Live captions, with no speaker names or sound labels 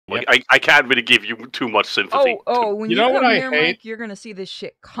I can't really give you too much sympathy. When you come here, Mike, you're gonna see this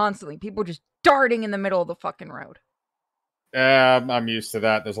shit constantly. People just darting in the middle of the fucking road. I'm used to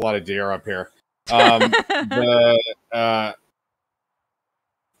that. There's a lot of deer up here. The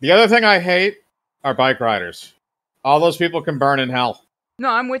other thing I hate are bike riders. All those people can burn in hell. No,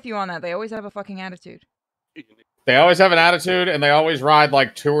 I'm with you on that. They always have a fucking attitude. They always have an attitude, and they always ride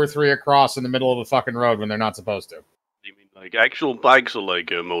like 2 or 3 across in the middle of the fucking road when they're not supposed to. You mean like actual bikes or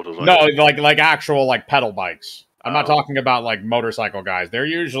like motorcycles? No, like actual like pedal bikes. I'm not talking about like motorcycle guys. They're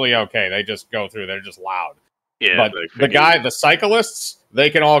usually okay. They just go through. They're just loud. Yeah, but the cyclists,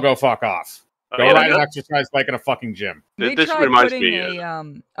 they can all go fuck off. Go ride an exercise bike in a fucking gym. They tried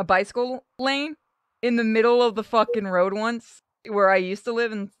putting a bicycle lane in the middle of the fucking road once, where I used to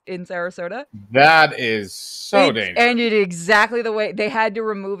live in Sarasota. That is so dangerous. And it exactly the way they had to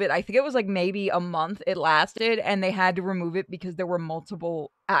remove it. I think it was like maybe a month it lasted, and they had to remove it because there were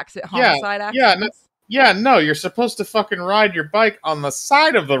multiple homicide accidents. No, you're supposed to fucking ride your bike on the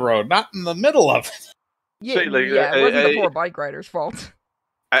side of the road, not in the middle of it. Yeah, it wasn't the poor bike rider's fault.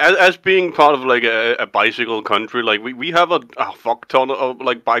 As being part of like a bicycle country, like we have a fuck ton of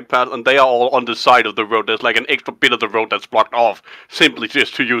like bike paths, and they are all on the side of the road. There's like an extra bit of the road that's blocked off simply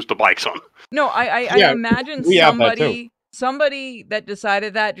just to use the bikes on. No, I imagine somebody that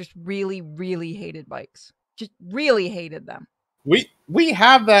decided that just really, really hated bikes. Just really hated them. We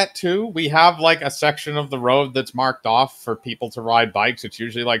have that too. We have like a section of the road that's marked off for people to ride bikes. It's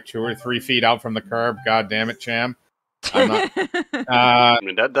usually like 2 or 3 feet out from the curb. God damn it, Cham. I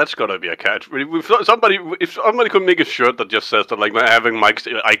mean that's gotta be a catch. If somebody could make a shirt that just says that, like having Mike's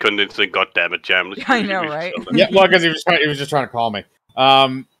icon, it's like, God damn it, Jam. I know, right? Yeah, well, because he was just trying to call me.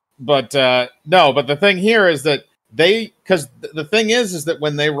 But the thing here is that because the thing is that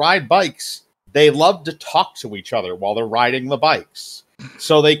when they ride bikes, they love to talk to each other while they're riding the bikes.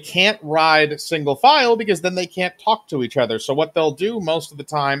 So they can't ride single file because then they can't talk to each other. So what they'll do most of the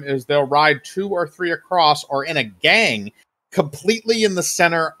time is they'll ride 2 or 3 across or in a gang completely in the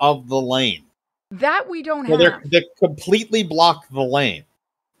center of the lane. That we don't have. They completely block the lane.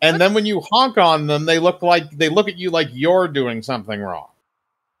 And then when you honk on them, they look at you like you're doing something wrong.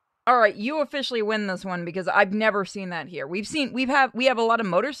 All right, you officially win this one because I've never seen that here. We have a lot of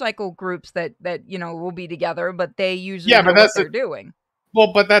motorcycle groups that will be together, but they usually know what they're doing.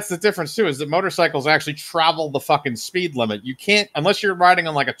 Well, but that's the difference too, is that motorcycles actually travel the fucking speed limit. You can't, unless you're riding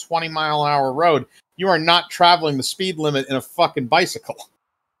on like a 20-mile-an-hour road, you are not traveling the speed limit in a fucking bicycle.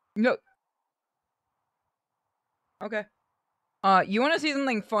 No. Okay. You want to see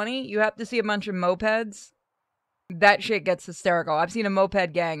something funny? You have to see a bunch of mopeds. That shit gets hysterical. I've seen a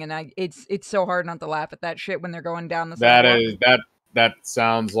moped gang, and it's so hard not to laugh at that shit when they're going down the sidewalk. That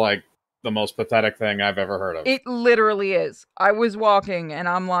sounds like the most pathetic thing I've ever heard of. It literally is. I was walking, and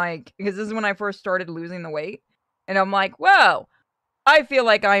I'm like, because this is when I first started losing the weight, and I'm like, well, I feel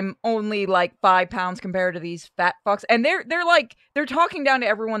like I'm only like 5 pounds compared to these fat fucks, and they're talking down to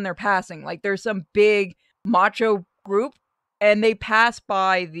everyone they're passing. Like there's some big macho group, and they pass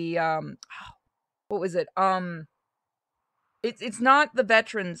by the what was it? It's not the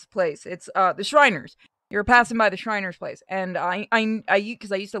veterans place. It's the Shriners. You're passing by the Shriners place, and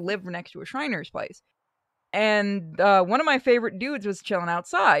because I used to live next to a Shriners place, and one of my favorite dudes was chilling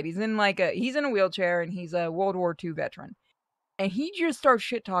outside. He's in a wheelchair, and he's a World War II veteran, and he just starts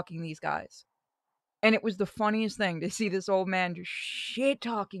shit talking these guys, and it was the funniest thing to see this old man just shit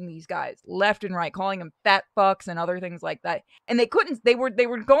talking these guys left and right, calling them fat fucks and other things like that, and they couldn't. They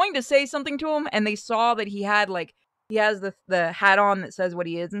were going to say something to him, and they saw that he has the hat on that says what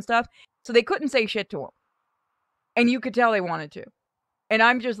he is and stuff, so they couldn't say shit to him. And you could tell they wanted to. And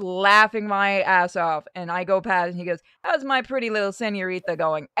I'm just laughing my ass off. And I go past and he goes, how's my pretty little senorita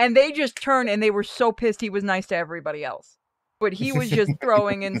going? And they just turned and they were so pissed he was nice to everybody else. But he was just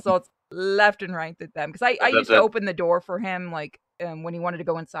throwing insults left and right at them. Because I used to open the door for him when he wanted to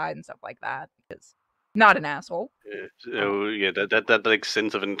go inside and stuff like that. Because not an asshole. That like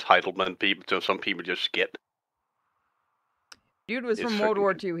sense of entitlement some people just get. Dude was from World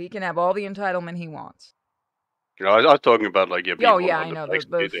War II. He can have all the entitlement he wants. You know, I was talking about like people. Oh yeah, I know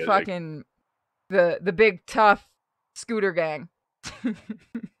the fucking the big tough scooter gang. They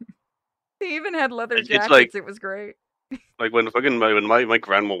even had leather jackets. It was great. Like when my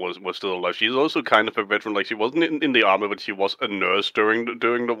grandma was still alive, she's also kind of a veteran. Like she wasn't in the army, but she was a nurse during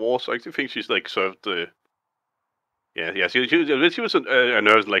the war. So I actually think she's like served the. Yeah. She was a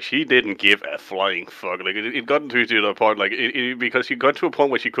nurse. Like she didn't give a flying fuck. Like it got to the point, like because she got to a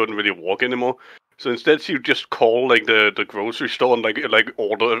point where she couldn't really walk anymore. So instead, she would just call like the grocery store and like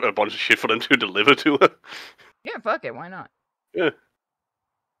order a bunch of shit for them to deliver to her. Yeah, fuck it, why not? Yeah.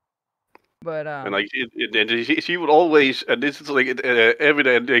 But And like, she would always, and this is like every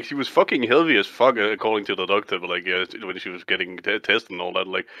day. Like, she was fucking healthy as fuck, according to the doctor. But like, when she was getting tested and all that,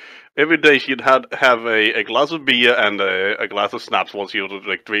 like, every day she'd have a glass of beer and a glass of snaps while she was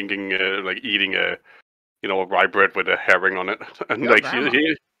like drinking, like eating a rye bread with a herring on it. And Go like grandma.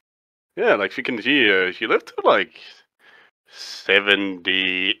 yeah, like she lived to like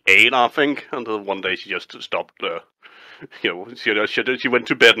 78, I think, until one day she just stopped. She went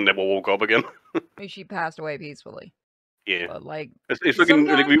to bed and never woke up again. She passed away peacefully. Yeah. But like, It's fucking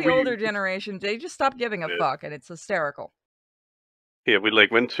like sometimes the older generation, they just stop giving a Yeah. fuck, and it's hysterical. Yeah, we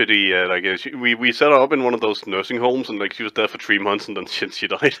like went to the we set her up in one of those nursing homes, and like she was there for 3 months, and then she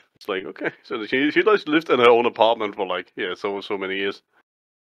died. It's like, okay, so she just lived in her own apartment for like so many years,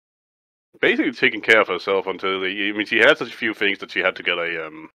 basically taking care of herself until I mean, she had such a few things that she had to get a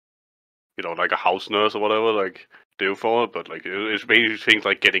like a house nurse or whatever, like do for her, but like it's basically things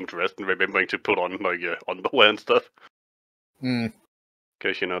like getting dressed and remembering to put on like underwear and stuff.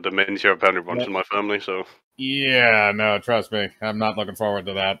 Because dementia apparently runs in my family, so. Yeah, no, trust me, I'm not looking forward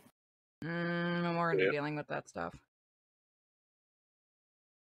to that. I'm already dealing with that stuff.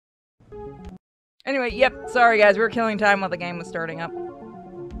 Anyway, yep, sorry guys, we were killing time while the game was starting up.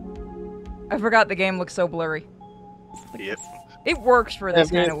 I forgot the game looks so blurry. Yep. It works for this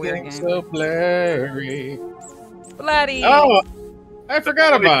kind of weird game. So blurry. Bloody! Oh, I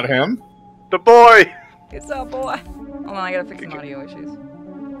forgot about him. The boy! It's a boy! Hold on, I gotta fix some audio issues.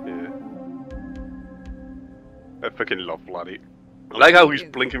 Yeah. I fucking love Bloody. I like how he's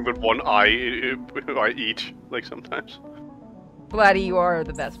blinking with one eye each, like sometimes. Bloody, you are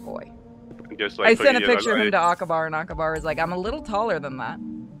the best boy. Just, like, I sent a picture of him to Akabar, and Akabar is like, I'm a little taller than that.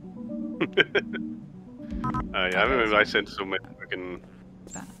 I remember I sent so many fucking...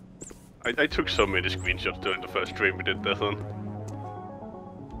 I took so many screenshots during the first stream we did this on.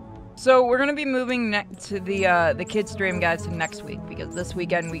 So we're gonna be moving to the kids stream, guys, to next week, because this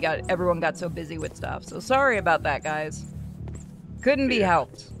weekend everyone got so busy with stuff. So sorry about that, guys. Couldn't be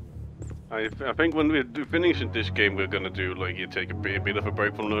helped. I think when we finish this game, we're gonna do like take a bit of a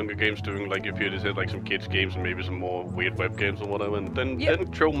break from longer games, doing like if you just like some kids games and maybe some more weird web games or whatever, and then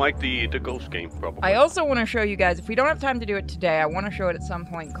show Mike the ghost game probably. I also want to show you guys, if we don't have time to do it today, I want to show it at some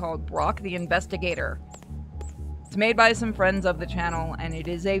point, called Brock the Investigator. It's made by some friends of the channel, and it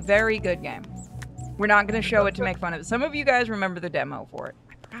is a very good game. We're not going to show it to make fun of it. Some of you guys remember the demo for it.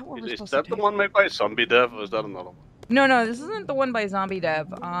 I forgot what we're supposed to do. Is that the one made by Zombie Dev, or is that another one? No, this isn't the one by Zombie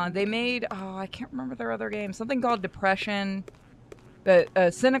Dev. They made, I can't remember their other game. Something called Depression.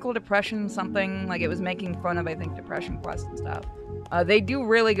 Cynical Depression, something. Like, it was making fun of, I think, Depression Quest and stuff. They do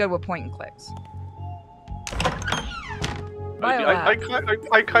really good with point and clicks.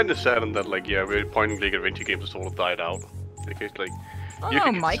 I kind of saddened that, like, point and click adventure games sort of died out. Because, like,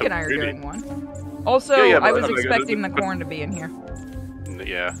 oh, Mike and I are doing one. Also, I was expecting the corn to be in here.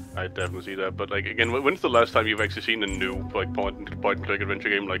 Yeah, I definitely see that. But like again, when's the last time you've actually seen a new like point and click adventure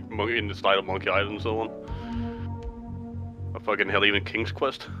game like in the style of Monkey Island and so on? Or fucking hell, even King's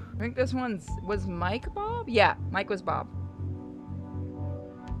Quest. I think this was Mike Bob. Yeah, Mike was Bob.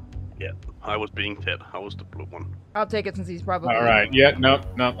 Yeah, I was being Ted. I was the blue one. I'll take it since he's probably. All right. Yeah. Nope.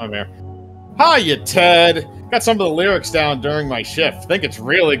 I'm here. Hiya, Ted. Got some of the lyrics down during my shift. Think it's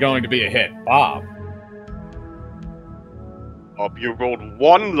really going to be a hit, Bob. You wrote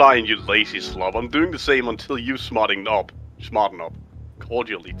one line, you lazy slob. I'm doing the same until you smarten up.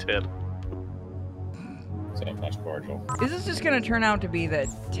 Cordially, Ted. So much cordial. Is this just gonna turn out to be that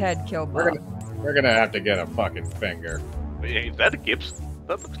Ted killed Bob? We're gonna have to get a fucking finger. Is that a Gibson?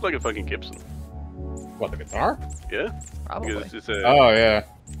 That looks like a fucking Gibson. What, the guitar? Yeah. Probably. It's oh yeah.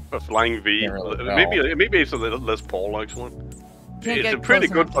 A flying V. Really maybe it's a little less Paul-like one. It's a pretty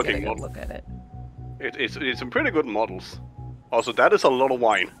good fucking model. Look at it. It's some pretty good models. Also, that is a lot of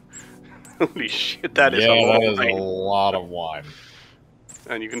wine. Holy shit, that is a lot of wine. a lot of wine.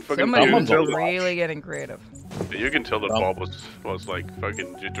 And you can fucking Somebody's really getting creative. You can tell that Bob was like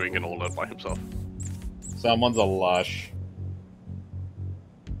fucking just drinking all that by himself. Someone's a lush.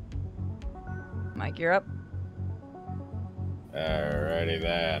 Mike, you're up. Alrighty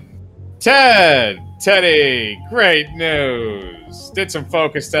then. Teddy, great news. Did some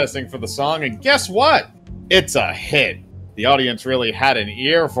focus testing for the song, and guess what? It's a hit. The audience really had an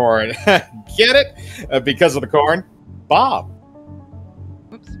ear for it. Get it? Because of the corn? Bob.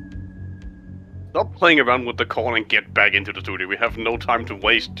 Oops. Stop playing around with the corn and get back into the studio. We have no time to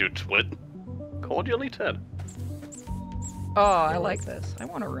waste, you twit. Cordially, Ted. Oh, I like this. I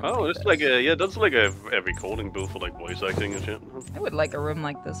want a room. Oh, it's like a that's like a recording booth for like voice acting and shit. I would like a room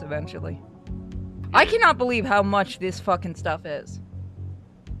like this eventually. I cannot believe how much this fucking stuff is.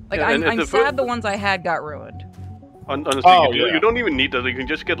 Like, Yeah, and I'm the sad the ones I had got ruined. Honestly, Oh, you yeah. don't even need that. You can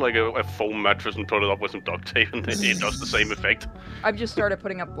just get like a foam mattress and put it up with some duct tape, and it does the same effect. I've just started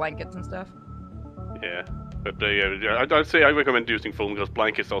putting up blankets and stuff. Yeah, but yeah, I'd say I recommend using foam because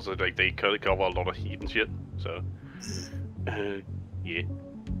blankets also like they cover a lot of heat and shit. So, yeah.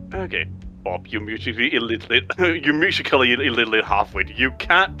 Okay, Bob, you're musically illiterate. You're musically illiterate halfway. You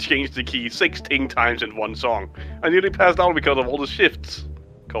can't change the key 16 times in one song. I nearly passed out because of all the shifts.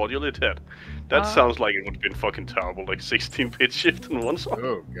 Call you illiterate. That sounds like it would have been fucking terrible, like 16-bit shift in one song.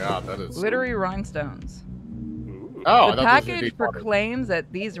 Oh god, that is Glittery rhinestones. Ooh. Oh, The package proclaims that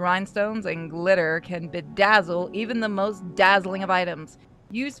these rhinestones and glitter can bedazzle even the most dazzling of items.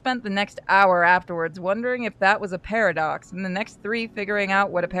 You spent the next hour afterwards wondering if that was a paradox, and the next 3 figuring out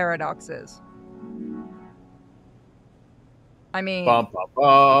what a paradox is. I mean... Bum, bum,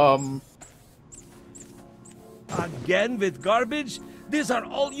 bum. Again with garbage? These are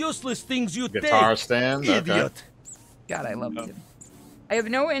all useless things you Guitar take. stand, Idiot. okay. God, I love it. I have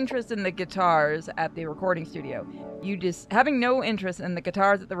no interest in the guitars at the recording studio. Having no interest in the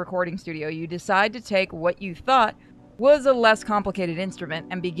guitars at the recording studio, you decide to take what you thought was a less complicated instrument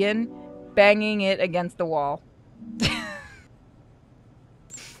and begin banging it against the wall.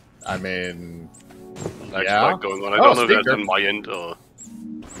 I mean, That's yeah. quite going on. I don't know if that's speaker. on my end or...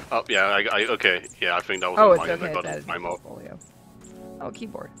 Oh, yeah, okay. Yeah, I think that was Oh, on it's my end. okay. I got That it is time out. portfolio. Oh,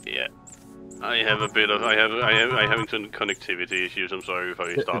 keyboard. Yeah. I have a bit of... I having some connectivity issues. I'm sorry if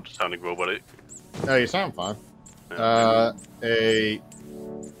I start sounding robotic. No, you sound fine. Tom.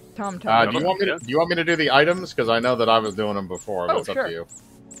 Do you want me to do the items? Because I know that I was doing them before. But Oh, it's up sure. to you.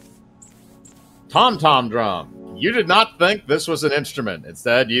 Tom drum. You did not think this was an instrument.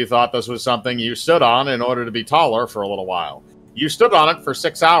 Instead, you thought this was something you stood on in order to be taller for a little while. You stood on it for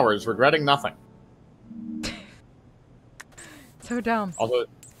 6 hours, regretting nothing. So dumb. Also,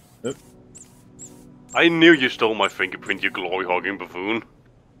 I knew you stole my fingerprint, you glory-hogging buffoon.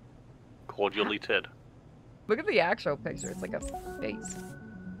 Cordially, Ted. Look at the actual picture. It's like a face.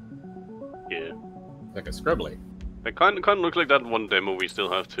 Yeah. like a scribbly. It kind of looks like that one demo we still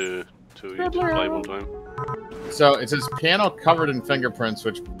have to play one time. So it says piano covered in fingerprints,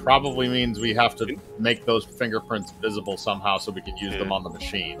 which probably means we have to make those fingerprints visible somehow so we can use them on the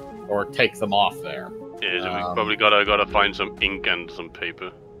machine or take them off there. Yeah, so we probably gotta find some ink and some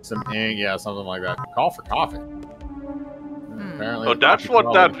paper. Some ink, yeah, something like that. Call for coffee. Apparently, Oh, that's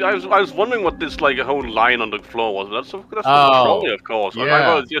what that. I was wondering what this like a whole line on the floor was. That's the trolley, of course. Yeah. I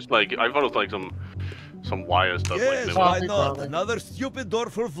thought it was just like I thought it was like some wire stuff. Yes, like why not? Another stupid door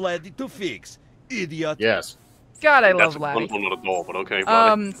for Vladdy to fix. Idiot. Yes. God, I love That's Vladdy. one on the door, but okay.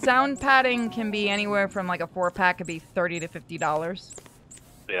 Vladdy. Sound padding can be anywhere from like a 4-pack could be $30 to $50.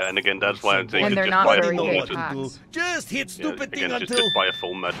 Yeah, and again, that's why I'm saying And they're just not buy a very foam big mattress. packs. Just hit Yeah, stupid thing again, until... just buy a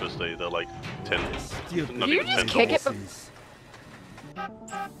foam mattress. They're like 10. Stupid. Not You even just $10. kick it.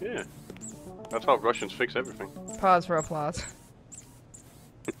 Yeah, that's how Russians fix everything. Pause for applause.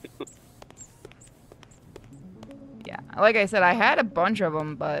 Yeah, like I said, I had a bunch of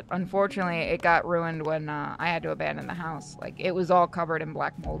them, but unfortunately it got ruined when I had to abandon the house. Like, it was all covered in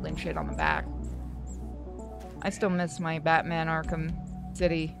black mold and shit on the back. I still miss my Batman Arkham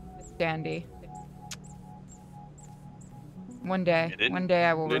City standee. One day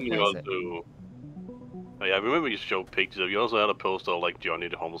I will Then you replace it. also... Oh, yeah, I remember you showed pictures of. You also had a poster of, like Johnny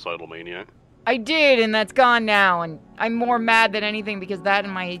the Homicidal Maniac. I did, and that's gone now, and I'm more mad than anything because that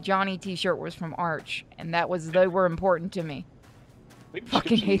and my Johnny t-shirt was from Arch, and they were important to me.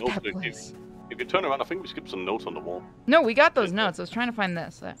 Fucking hate that place. If you turn around, I think we skipped some notes on the wall. No, we got those notes. I was trying to find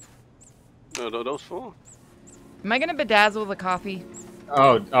this. No, those four. Am I gonna bedazzle the coffee?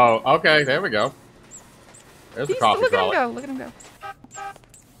 Oh, okay, there we go. There's the coffee Look at him trolley. go, look at him go.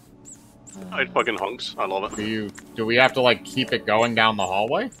 It fucking hunks. I love it. Do we have to like keep it going down the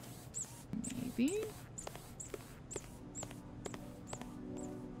hallway? Maybe?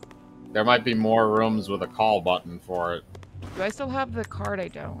 There might be more rooms with a call button for it. Do I still have the card? I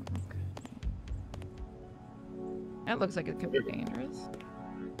don't. Okay. That looks like it could be dangerous.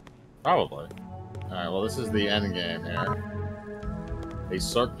 Probably. Alright, well this is the end game here. A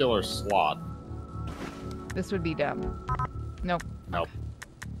circular slot. This would be dumb. Nope. Nope.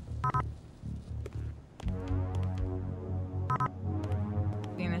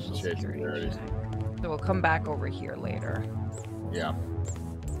 The initial Shit, security securities. check. So we'll come back over here later. Yeah.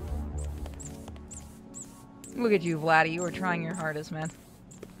 Look at you, Vladdy. You were trying your hardest, man.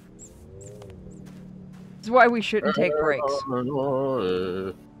 This is why we shouldn't take breaks.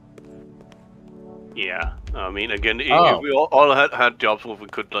 Yeah, Yeah, I mean, again, Oh. if we all had jobs where we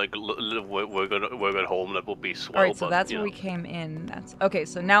could like work at home, that would be swell. All right, so but, that's you where know. we came in. That's okay.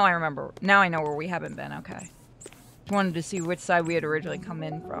 So now I remember. Now I know where we haven't been. Okay. Just wanted to see which side we had originally come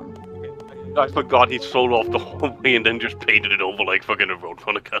in from. I forgot he sold off the whole way and then just painted it over like fucking a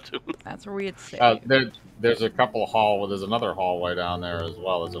Roadrunner cartoon. That's where we had saved. There's a couple of there's another hallway down there as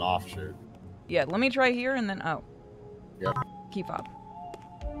well as an offshoot. Yeah, let me try here and then Yep. Key fob.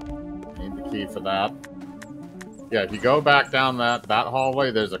 Need the key for that. Yeah, if you go back down that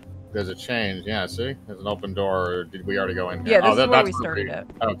hallway, there's a change. Yeah, see? There's an open door. Or did we already go in here? Yeah, this is where that's we started it.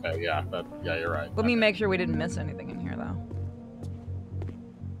 Okay, yeah. Yeah, you're right. Let me make sure we didn't miss anything in here though.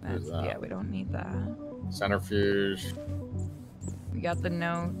 There's that. Yeah, we don't need that. Centrifuge. We got the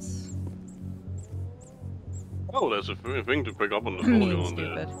notes. Oh, there's a thing to pick up on the Me phone.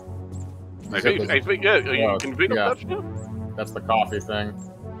 stupid. I think, yeah, you can pick yeah. up that shit. That's the coffee thing.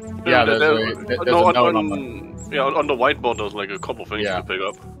 Yeah, there's a note on the whiteboard there's like a couple things to pick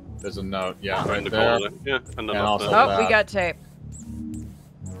up. There's a note, yeah, in right the there. corner. Yeah, and then also Oh, we got tape.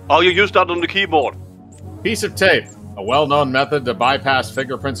 Oh, you used that on the keyboard. Piece of tape. A well-known method to bypass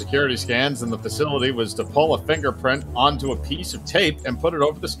fingerprint security scans in the facility was to pull a fingerprint onto a piece of tape and put it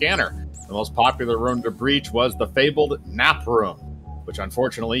over the scanner. The most popular room to breach was the fabled nap room, which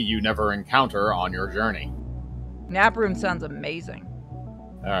unfortunately you never encounter on your journey. Nap room sounds amazing.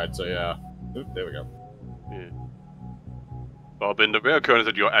 Alright, so yeah. Oop, there we go. Yeah. Bob, in the rare occurrence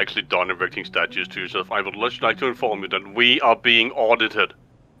that you're actually done erecting statues to yourself, I would just like to inform you that we are being audited.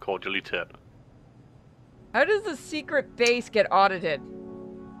 Cordially, Ted. How does the secret base get audited?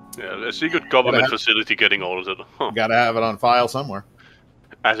 Yeah, a secret government facility getting audited. Huh. Gotta have it on file somewhere.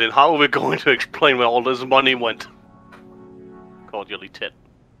 As in, how are we going to explain where all this money went? Cordially, Ted.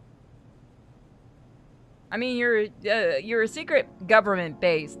 I mean, you're a secret government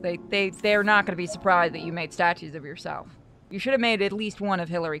base. They're not going to be surprised that you made statues of yourself. You should have made at least one of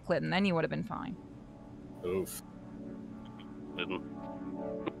Hillary Clinton. Then you would have been fine. Oof. Didn't.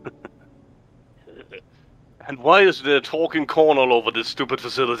 And why is there talking corn all over this stupid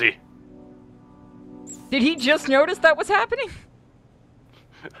facility? Did he just notice that was happening?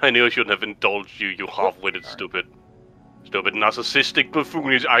 I knew I shouldn't have indulged you, you half-witted stupid narcissistic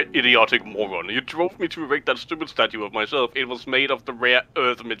buffoon, idiotic moron. You drove me to erect that stupid statue of myself. It was made of the rare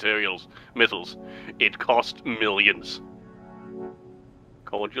earth metals. It cost millions.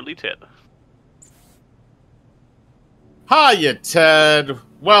 Cordially, Ted. Hiya, Ted.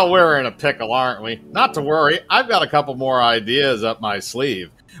 Well, we're in a pickle, aren't we? Not to worry, I've got a couple more ideas up my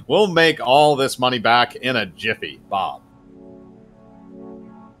sleeve. We'll make all this money back in a jiffy, Bob.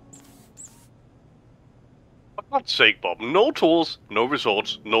 For God's sake, Bob. No tools, no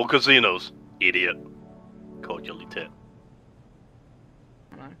resorts, no casinos. Idiot. Cordially, Ted.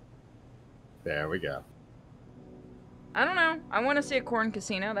 There we go. I don't know. I want to see a corn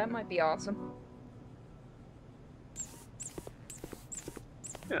casino. That might be awesome.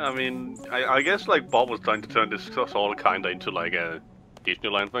 Yeah, I mean, I guess like Bob was trying to turn this all kinda into like a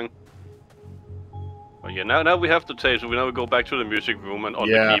Disneyland thing. But yeah, now we have to tape, so we now go back to the music room and on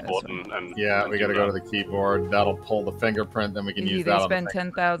the keyboard and yeah, we gotta go to the keyboard. That'll pull the fingerprint, then we can use that. They spend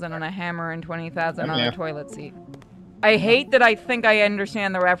 10,000 on a hammer and 20,000 on a toilet seat. I hate that I think I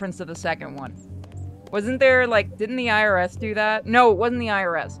understand the reference to the second one. Wasn't there like, didn't the IRS do that? No, it wasn't the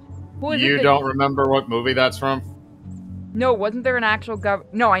IRS. Who was you it don't remember what movie that's from? No, wasn't there an actual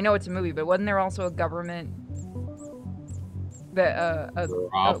No, I know it's a movie, but wasn't there also a government...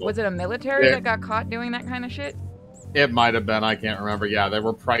 was it a military that got caught doing that kind of shit? It might have been, I can't remember. Yeah, they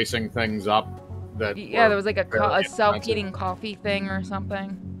were pricing things up. That yeah, there was like a self-heating coffee thing or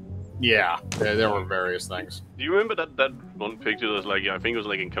something. Yeah, there were various things. Do you remember that one picture that was like, I think it was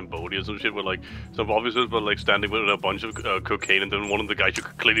like in Cambodia or some shit, where like some officers were like standing with a bunch of cocaine, and then one of the guys you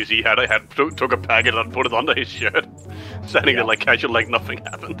could clearly see took a packet and put it under his shirt, standing there like casual, like nothing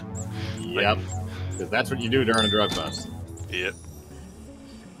happened. Yep, because that's what you do during a drug bust. Yep.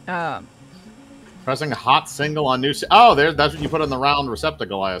 Pressing a hot single on new... Oh, that's what you put in the round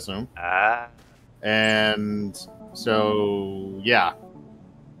receptacle, I assume. Ah. And so, yeah.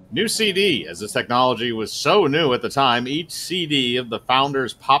 New CD, as this technology was so new at the time, each CD of the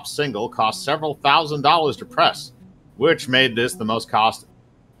Founders pop single cost several $1,000s to press, which made this the most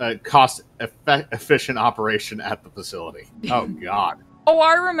cost-efficient operation at the facility. Oh, God. Oh,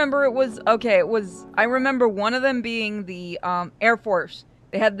 I remember it was... Okay, I remember one of them being the Air Force.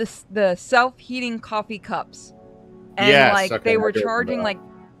 They had the self-heating coffee cups. And, yes, like, okay, they were charging, like,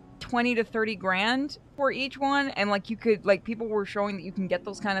 20 to 30 grand for each one, and like you could, like, people were showing that you can get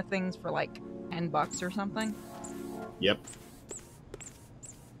those kind of things for like $10 or something. Yep.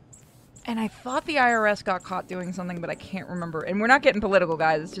 And I thought the IRS got caught doing something, but I can't remember. And we're not getting political,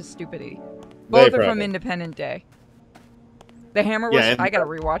 guys. It's just stupidity. Both are from probably. Independence Day. The Hammer was... Yeah, I gotta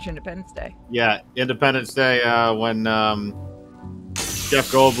rewatch Independence Day. Yeah, Independence Day, when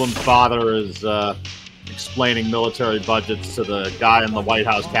Jeff Goldblum's father is explaining military budgets to the guy in the White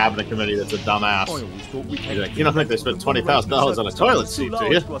House cabinet committee that's a dumbass. He's like, you don't think they spent $20,000 on a toilet seat,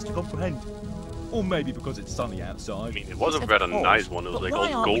 do you? Or maybe because it's sunny outside. I mean, it wasn't very nice one. It was like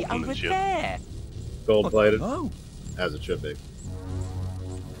all golden and shit. Gold-plated, Oh, as it should be.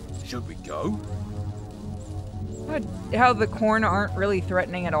 should we go? How the corn aren't really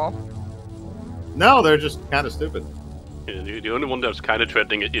threatening at all. No, they're just kind of stupid. Yeah, the only one that's kind of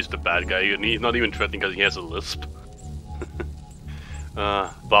threatening is the bad guy, and he's not even threatening because he has a lisp.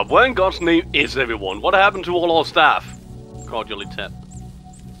 But where in God's name is everyone? What happened to all our staff? Cordially, Ted.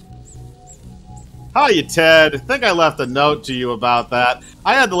 Hiya, Ted. I think I left a note to you about that.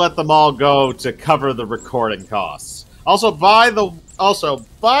 I had to let them all go to cover the recording costs. Also, by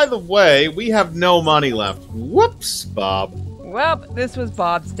the way, we have no money left. Whoops, Bob. Well, this was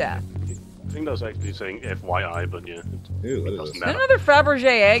Bob's death. I think that's actually saying FYI, but yeah. Ooh, what is doesn't this? matter. Another Fabergé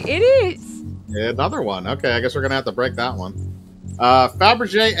egg. It is. Yeah, another one. Okay, I guess we're gonna have to break that one.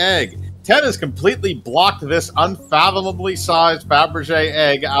 Fabergé egg. Ted has completely blocked this unfathomably sized Fabergé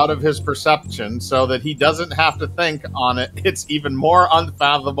egg out of his perception so that he doesn't have to think on it. It's even more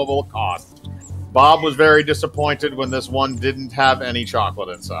unfathomable cost. Bob was very disappointed when this one didn't have any chocolate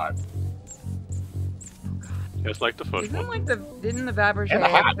inside. It's like the first one. Didn't the Fabergé And a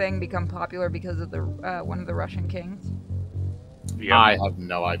hat. egg thing become popular because of the one of the Russian kings? Yeah. I have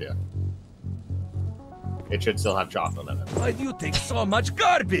no idea. It should still have chocolate in it. Why do you take so much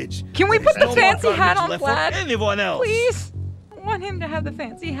garbage? Can we put There's the no more fancy hat garbage on left for Vlad? anyone else. Please? I want him to have the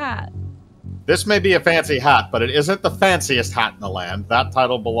fancy hat. This may be a fancy hat, but it isn't the fanciest hat in the land. That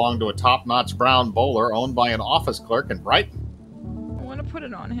title belonged to a top-notch brown bowler owned by an office clerk in Brighton. I want to put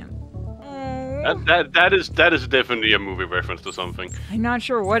it on him. Oh. That is definitely a movie reference to something. I'm not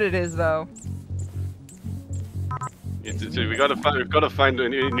sure what it is, though. We've got to find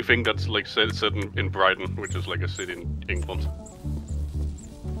anything that's like set in Brighton, which is like a city in England.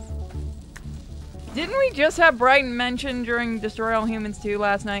 Didn't we just have Brighton mentioned during Destroy All Humans 2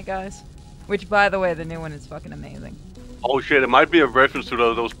 last night, guys? Which, by the way, the new one is fucking amazing. Oh shit! It might be a reference to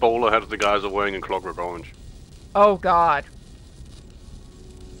those bowler hats the guys are wearing in Clockwork Orange. Oh, God.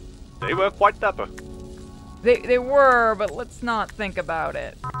 They were quite dapper. They were, but let's not think about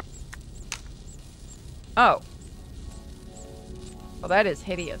it. Oh. Well, that is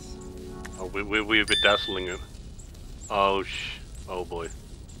hideous. Oh, we're bedazzling it. Oh boy.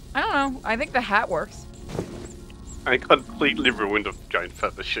 I don't know. I think the hat works. I completely ruined a giant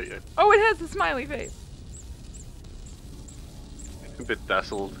Fabergé. Oh, it has the smiley face.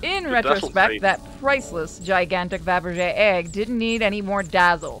 Bedazzled. In bedazzled retrospect, face. that priceless, gigantic Fabergé egg didn't need any more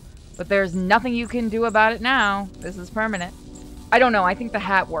dazzle. But there's nothing you can do about it now. This is permanent. I don't know. I think the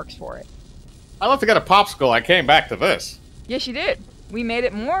hat works for it. I left to get a popsicle. I came back to this. Yes, you did. We made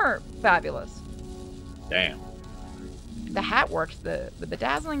it more fabulous. Damn. The hat works. The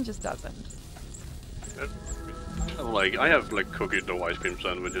bedazzling just doesn't. Like, I have like cookie dough ice cream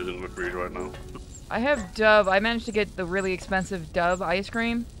sandwiches in my fridge right now. I have Dove. I managed to get the really expensive Dove ice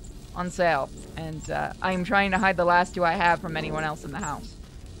cream on sale. And I'm trying to hide the last two I have from anyone else in the house.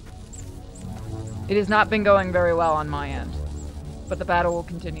 It has not been going very well on my end. But the battle will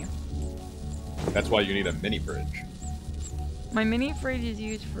continue. That's why you need a mini fridge. My mini fridge is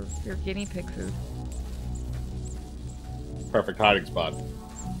used for your guinea pig food. Perfect hiding spot.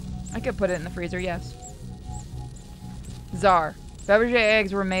 I could put it in the freezer, yes. Tsar. Fabergé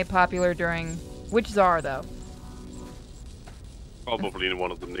eggs were made popular during... Which Tsar, though? Probably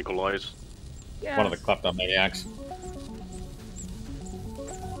one of the Nikolais. Yes. One of the kleptomaniacs.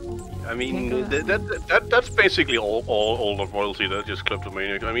 I mean, that's basically all the royalty that just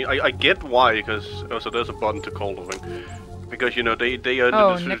kleptomaniac. I mean, I get why, because also there's a button to call the thing, because you know they are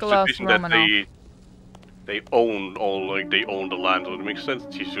Oh, the Nicholas suspicion that Romanov. they own they own the land, so it makes sense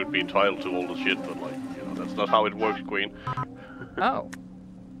that he should be entitled to all the shit. But like, you know, that's not how it works, Queen. Oh.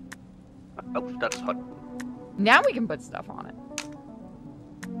 Oh, that's hot. Now we can put stuff on it.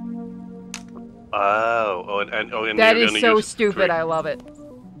 And That you're is gonna so use it to stupid, trick- I love it.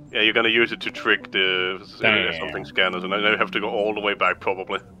 Yeah, you're gonna use it to trick the Damn. something scanners, and then you have to go all the way back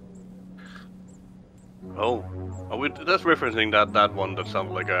probably. Oh, that's referencing that one that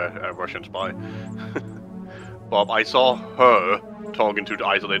sounded like a Russian spy. Bob, I saw her talking to the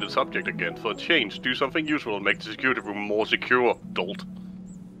isolated subject again. For a change, do something useful and make the security room more secure, dolt.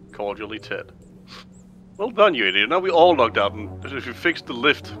 Cordially, Ted. Well done, you idiot. Now we all logged out, and if you fixed the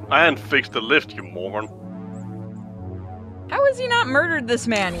lift, and fixed the lift, you moron. How has he not murdered this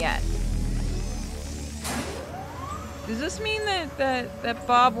man yet? Does this mean that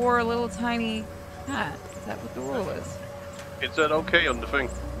Bob wore a little tiny hat? Is that what the rule is? It said okay on the thing.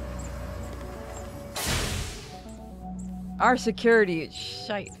 Our security is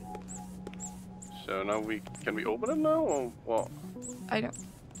shite. So now can we open it now, or what? I don't...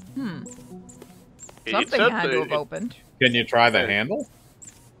 It Something said had to have opened. Can you try the handle?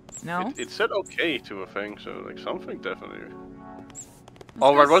 No? It said okay to a thing, so like something definitely.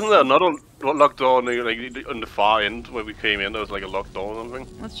 Oh right, wasn't there another locked door on the far end where we came in? There was like a locked door or something.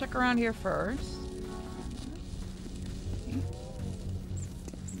 Let's check around here first.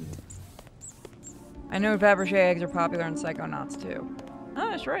 I know Fabergé eggs are popular in Psychonauts too. Oh,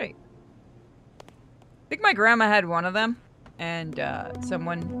 that's right. I think my grandma had one of them, and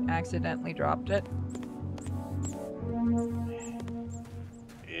someone accidentally dropped it.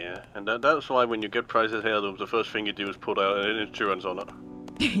 Yeah, and that's why when you get prices here, the first thing you do is put an insurance on it.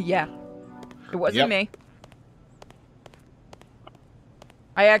 Yeah. It wasn't me.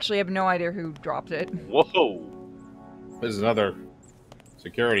 I actually have no idea who dropped it. Whoa! There's another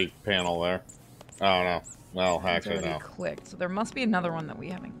security panel there. Oh no. Well, It's actually already no. clicked, so there must be another one that we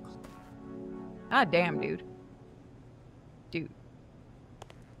haven't. Ah, damn, dude. Dude.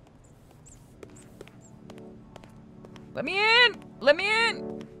 Let me in! Let me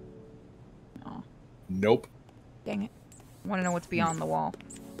in! Oh, Nope. dang it. I want to know what's beyond the wall.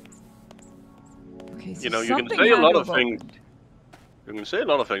 Okay, so You know, you can something say a had lot to of have things. opened. You can say a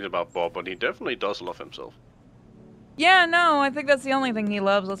lot of things about Bob, but he definitely does love himself. Yeah, no, I think that's the only thing he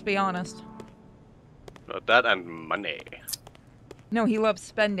loves, let's be honest. That and money. No, he loves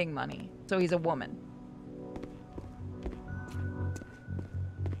spending money, so he's a woman.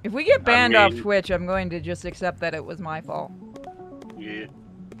 If we get banned off Twitch, I'm going to just accept that it was my fault. Yeah.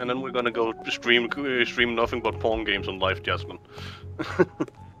 And then we're gonna go stream nothing but porn games on live, Jasmine.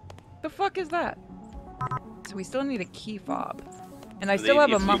 The fuck is that? So we still need a key fob. And I still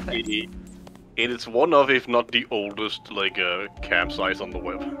have a muffin. It is one of, if not the oldest, like, campsites on the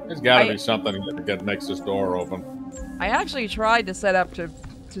web. There's gotta be something that makes this door open. I actually tried to set up to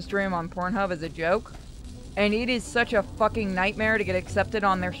stream on Pornhub as a joke. And it is such a fucking nightmare to get accepted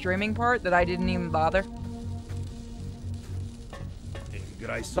on their streaming part that I didn't even bother.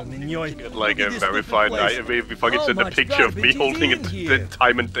 Get like a verified night. If I could send a picture of me holding it the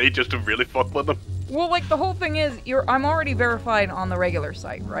time and day just to really fuck with them. Well, like, the whole thing is, I'm already verified on the regular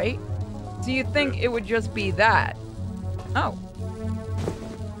site, right? So you'd think it would just be that. Oh.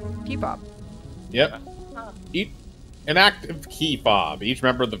 Key fob. Yep. An active key fob. Each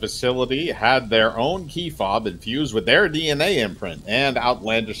member of the facility had their own key fob infused with their DNA imprint, and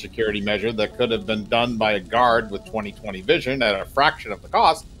outlandish security measure that could have been done by a guard with 20/20 vision at a fraction of the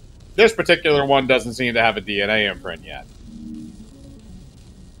cost. This particular one doesn't seem to have a DNA imprint yet.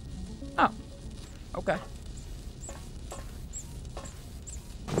 Oh. Okay.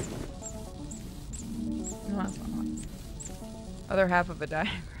 No, that's not one. Other half of a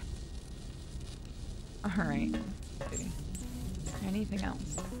diagram. Alright. Anything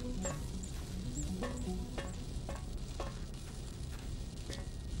else?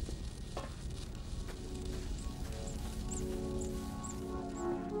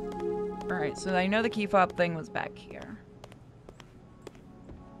 Alright, so I know the key fob thing was back here.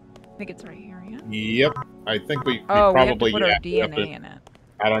 I think it's right here, yeah? Yep. I think we Oh, probably we have to put we our have to- DNA in it.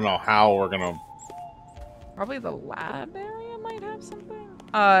 I don't know how we're gonna. Probably the lab area might have something.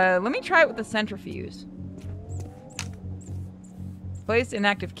 Let me try it with the centrifuge. Place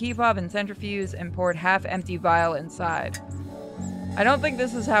inactive key fob in centrifuge and poured half-empty vial inside. I don't think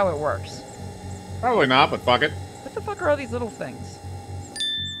this is how it works. Probably not, but fuck it. What the fuck are all these little things?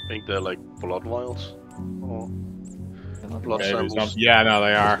 I think they're like blood vials. Or blood Okay, there's samples. yeah, no,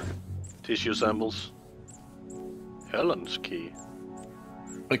 they are. Tissue samples. Helen's key.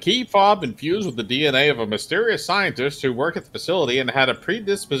 A key fob infused with the DNA of a mysterious scientist who worked at the facility and had a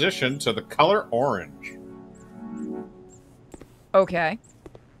predisposition to the color orange. Okay.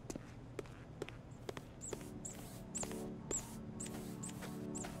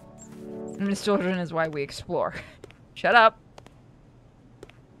 Children is why we explore. Shut up.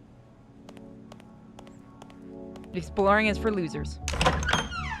 Exploring is for losers.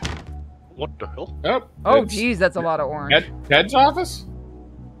 What the hell? Oh, Oh, it's geez, that's a lot of orange. Ted's office?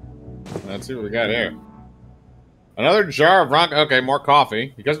 Let's see what we got here. Another jar of Ronka. Okay, more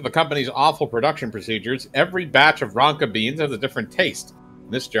coffee. Because of the company's awful production procedures, every batch of Ronka beans has a different taste.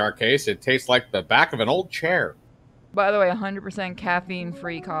 In this jar case, it tastes like the back of an old chair. By the way, 100%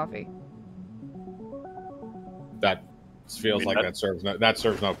 caffeine-free coffee. That feels like that serves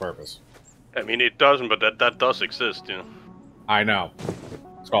no purpose. I mean, it doesn't, but that does exist, you know. I know.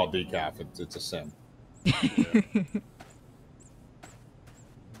 It's called decaf. It's a sin. Yeah.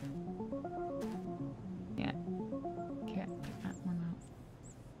 Okay, get that one out.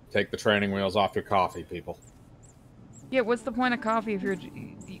 Take the training wheels off your coffee, people. Yeah, what's the point of coffee if you're?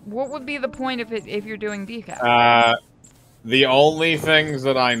 What would be the point if you're doing decaf? The only things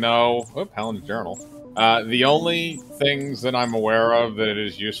that I know. Oop, Helen's journal. The only things that I'm aware of that it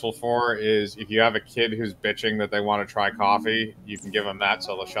is useful for is if you have a kid who's bitching that they want to try coffee, you can give them that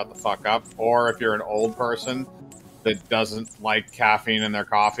so they'll shut the fuck up. Or if you're an old person that doesn't like caffeine in their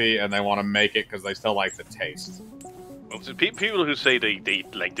coffee and they want to make it because they still like the taste. Well, so people who say they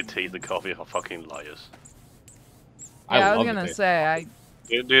like the taste of coffee are fucking liars. Yeah, I was gonna say,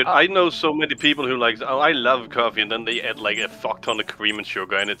 Dude, I know so many people who like, oh, I love coffee, and then they add like a fuck ton of cream and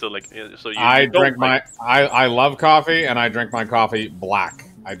sugar, and it's like, so you. I love coffee, and I drink my coffee black.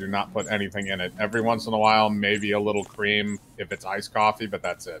 I do not put anything in it. Every once in a while, maybe a little cream if it's iced coffee, but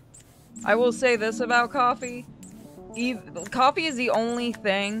that's it. I will say this about coffee: coffee is the only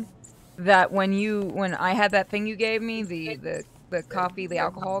thing that when I had that thing you gave me, the coffee, the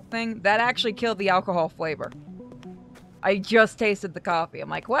alcoholic thing, that actually killed the alcohol flavor. I just tasted the coffee. I'm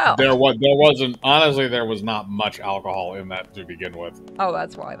like, well. There wasn't, honestly, there was not much alcohol in that to begin with. Oh,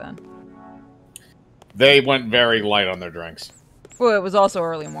 that's why then. They went very light on their drinks. Well, it was also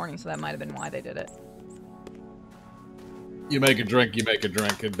early morning, so that might have been why they did it. You make a drink,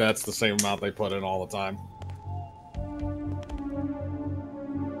 and that's the same amount they put in all the time.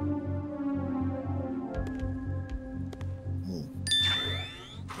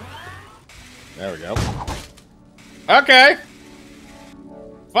 There we go. Okay.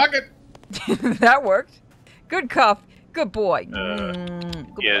 Fuck it. That worked. Good coffee. Good boy.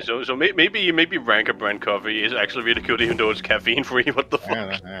 Good boy. So maybe Ranker brand coffee is actually really good, even though it's caffeine free. What the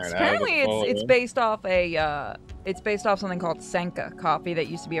fuck? Apparently, it's based off something called Senka coffee that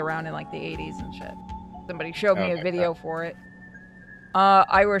used to be around in like the 80s and shit. Somebody showed me a video for it.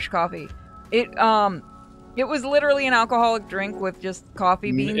 Irish coffee. It was literally an alcoholic drink with just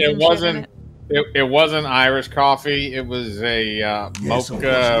coffee beans. It wasn't. It wasn't Irish coffee. It was a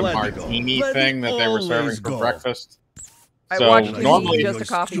mocha martini thing that they were serving for breakfast. I watched normally just a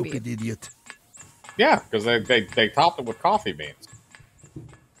coffee bean. Idiot. Yeah, because they topped it with coffee beans.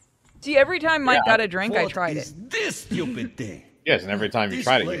 See, every time Mike got a drink, I tried it. This stupid thing. Yes, and every time you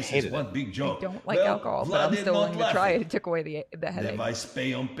tried it, you hated it. Big joke. I don't like alcohol, but I'm still willing to try it. It took away the headache.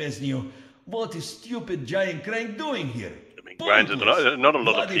 What is stupid giant crank doing here? Granted, not a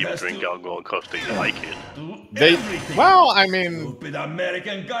lot of people drink alcohol because they like it. Well, I mean, Stupid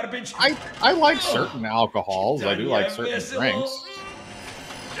American garbage. I like certain alcohols. I do like certain drinks.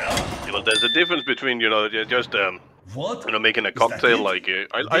 You know, there's a difference between just making a cocktail like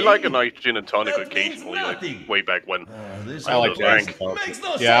I like a nice gin and tonic occasionally, like way back when. I like drank.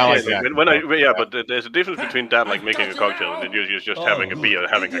 Yeah, I like that. But there's a difference between that, like making a cocktail, and you're just having a beer,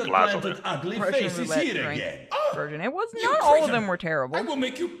 having a glass of it. Russian roulette drink version. It was not all of them were terrible. I will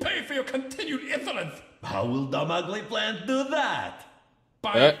make you pay for your continued insolence. How will Dumb Ugly Plant do that?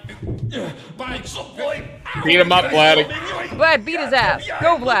 By beat him up, Vlad. Vlad, beat his ass.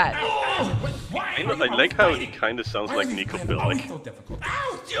 Go, Vlad. I like how he kind of sounds like Nico Bellic.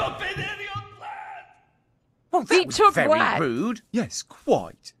 Stupid idiot Well, He that was took very Vlad. rude. Yes,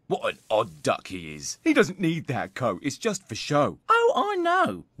 quite. What an odd duck he is. He doesn't need that coat. It's just for show. Oh, I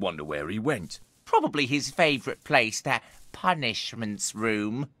know. Wonder where he went. Probably his favourite place, that punishments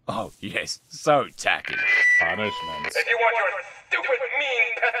room. Oh, yes. So tacky. Punishments. If you want your stupid,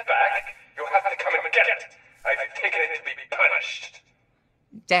 mean pet back, you'll have to come and get it. I've taken it to be punished.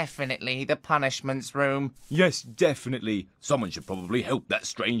 Definitely the punishments room. Yes, definitely. Someone should probably help that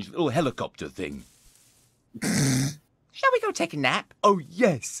strange little helicopter thing. Shall we go take a nap? Oh,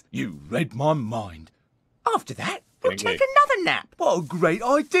 yes. You read my mind. After that, we'll Thank you. take another nap. What a great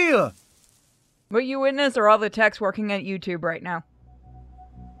idea. What you witness are all the techs working at YouTube right now.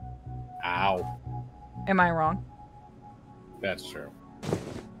 Ow. Am I wrong? That's true.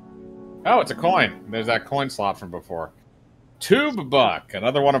 Oh, it's a coin. There's that coin slot from before. Tube Buck,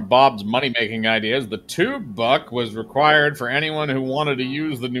 another one of Bob's money-making ideas. The Tube Buck was required for anyone who wanted to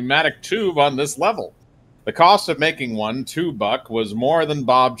use the pneumatic tube on this level. The cost of making one, Tube Buck, was more than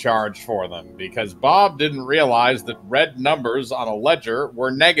Bob charged for them, because Bob didn't realize that red numbers on a ledger were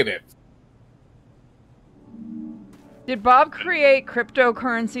negative. Did Bob create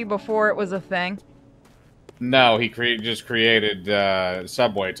cryptocurrency before it was a thing? No, he just created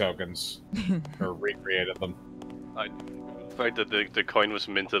subway tokens, or recreated them. The fact that the coin was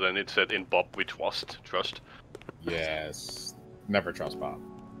minted and it said "In Bob we trust." Yes. Never trust Bob.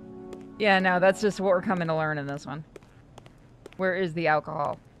 Yeah, no, that's just what we're coming to learn in this one. Where is the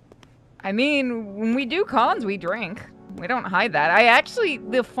alcohol? I mean, when we do cons, we drink. We don't hide that.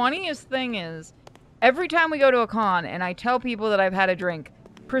 The funniest thing is, every time we go to a con and I tell people that I've had a drink,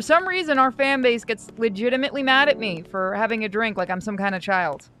 for some reason our fan base gets legitimately mad at me for having a drink like I'm some kind of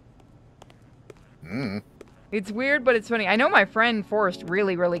child. It's weird, but it's funny. I know my friend Forrest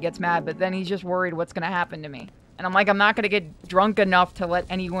really, really gets mad, but then he's just worried what's going to happen to me. And I'm like, I'm not going to get drunk enough to let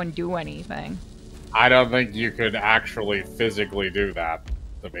anyone do anything. I don't think you could actually physically do that,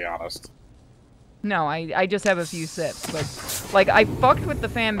 to be honest. No, I just have a few sips, but, like, I fucked with the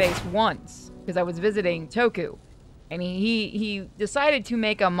fan base once, because I was visiting Toku, and he decided to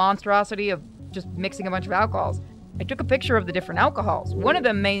make a monstrosity of just mixing a bunch of alcohols. I took a picture of the different alcohols, one of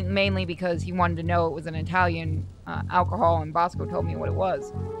them mainly because he wanted to know it was an Italian alcohol, and Bosco told me what it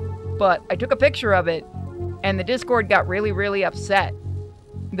was. But I took a picture of it, and the Discord got really, really upset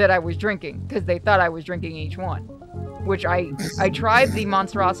that I was drinking, because they thought I was drinking each one. Which I tried the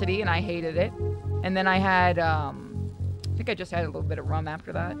monstrosity, and I hated it. And then I had, I think I just had a little bit of rum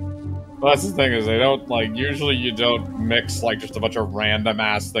after that. Well, that's the thing, is they don't, like, usually you don't mix, like, just a bunch of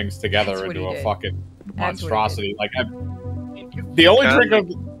random-ass things together into a fucking monstrosity. Like, the only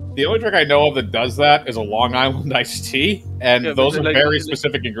drink I know of that does that is a Long Island iced tea, and those are very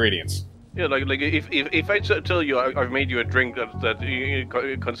specific ingredients. Yeah, like if I tell you I've made you a drink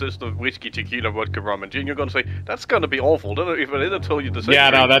that consists of whiskey, tequila, vodka, rum, and gin, you're gonna say that's gonna be awful. If I ever told you the same. Yeah,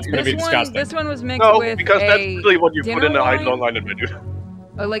 drink, no, that's gonna be disgusting. This one was mixed with because that's really what you put in the Long Island menu.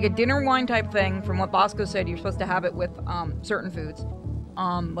 Like a dinner wine type thing. From what Bosco said, you're supposed to have it with certain foods.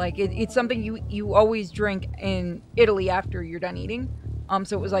 Like it's something you always drink in Italy after you're done eating.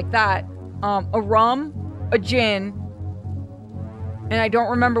 So it was like that. A rum, a gin. And I don't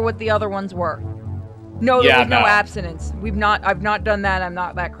remember what the other ones were. No, there was no abstinence. I've not done that. I'm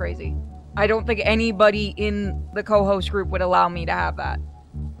not that crazy. I don't think anybody in the co-host group would allow me to have that.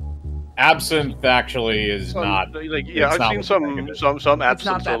 Absinthe actually is not. Like, yeah, I've seen some absinthe. It's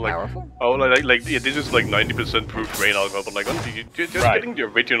not that powerful. Oh, like this is like 90% proof grain alcohol, but like honestly, just getting the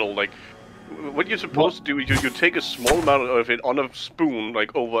original, like what you're supposed to do is you take a small amount of it on a spoon,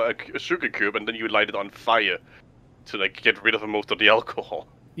 like over a sugar cube, and then you light it on fire to like get rid of most of the alcohol.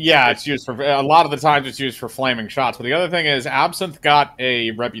 Yeah, it's used for a lot of the times. It's used for flaming shots. But the other thing is, absinthe got a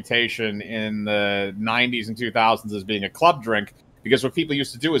reputation in the 90s and 2000s as being a club drink because what people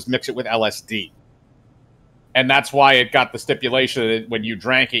used to do is mix it with LSD, and that's why it got the stipulation that when you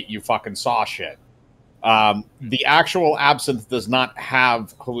drank it, you fucking saw shit. The actual absinthe does not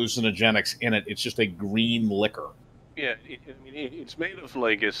have hallucinogenics in it. It's just a green liquor. Yeah, it's made of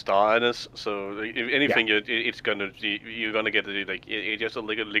like a star anise, so if anything, you're gonna get it's just a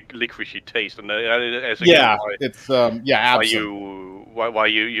liquidishy taste, and as again,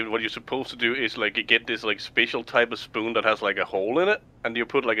 what you're supposed to do is like get this like special type of spoon that has like a hole in it, and you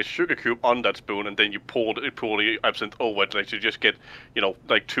put like a sugar cube on that spoon, and then you pour the absinthe over it, like to just get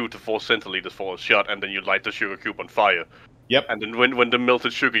like 2 to 4 centiliters for a shot, and then you light the sugar cube on fire. Yep. And then when the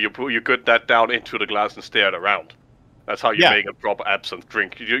melted sugar, you put that down into the glass and stir it around. That's how you make a proper absinthe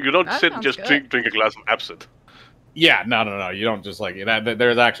drink. You don't sit and just drink a glass of absinthe. Yeah, no. You don't just like it.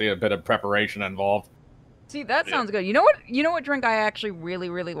 There's actually a bit of preparation involved. See, that sounds good. You know what drink I actually really,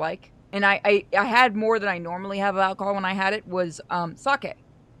 really like? And I had more than I normally have of alcohol when I had it, was sake.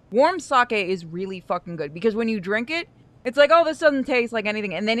 Warm sake is really fucking good because when you drink it, it's like, oh, this doesn't taste like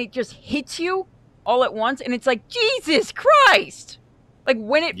anything. And then it just hits you all at once. And it's like, Jesus Christ! Like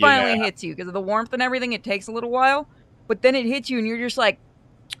when it finally hits you, because of the warmth and everything, it takes a little while. But then it hits you and you're just like,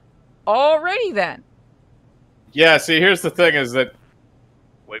 alrighty then. Yeah, see, here's the thing is that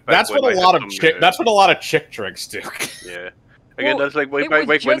that's what a lot of chick drinks do. Yeah. Again, that's like way back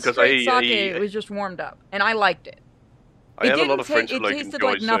when, because it was just warmed up, and I liked it. I had a lot of friends who like tasted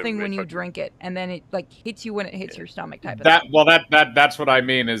like nothing when you drink it, and then it like hits you when it hits your stomach type of thing. Well, that's what I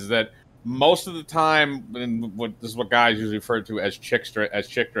mean is that most of the time, and this is what guys usually refer to as chick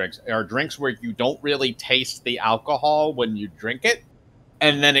drinks, are drinks where you don't really taste the alcohol when you drink it,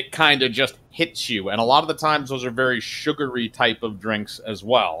 and then it kind of just hits you. And a lot of the times, those are very sugary type of drinks as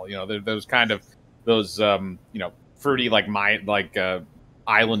well. Those kind of fruity like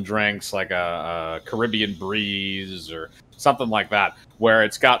island drinks, like a Caribbean breeze or something like that, where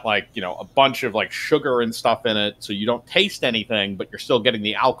it's got like a bunch of like sugar and stuff in it, so you don't taste anything, but you're still getting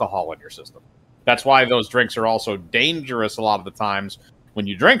the alcohol in your system. That's why those drinks are also dangerous a lot of the times when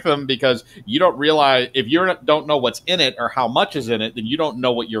you drink them, because you don't realize, if you don't know what's in it or how much is in it, then you don't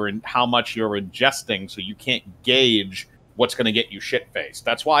know how much you're ingesting, so you can't gauge what's going to get you shit-faced.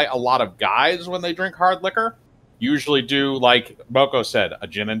 That's why a lot of guys, when they drink hard liquor, usually do, like Boko said, a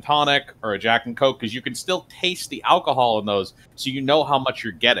gin and tonic or a Jack and Coke, because you can still taste the alcohol in those, so you know how much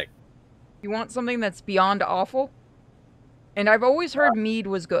you're getting. You want something that's beyond awful? And I've always heard mead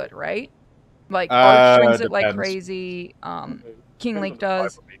was good, right? Like, Arch drinks it like depends. crazy. King Lake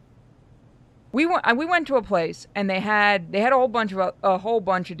does. We went to a place and they had a whole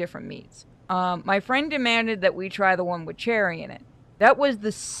bunch of different meats. My friend demanded that we try the one with cherry in it. That was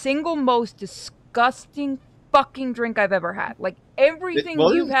the single most disgusting fucking drink I've ever had. Like, everything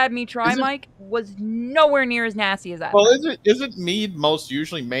you've had me try, Mike, was nowhere near as nasty as that. Well, isn't mead most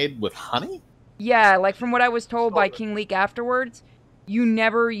usually made with honey? Yeah, like from what I was told by King Leek afterwards, you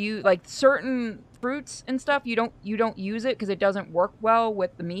never use, like, certain fruits and stuff, you don't use it because it doesn't work well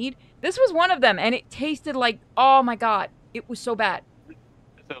with the mead. This was one of them, and it tasted like, oh my god, it was so bad.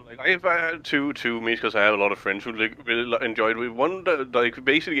 So, like, I've had two meats because I have a lot of friends who really enjoyed it. One that, like,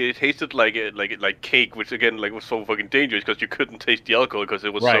 basically it tasted like cake, which again, like, was so fucking dangerous because you couldn't taste the alcohol because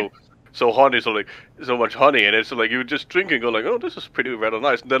it was so honey, so much honey, and it's like you just drink and go like, oh, this is pretty rather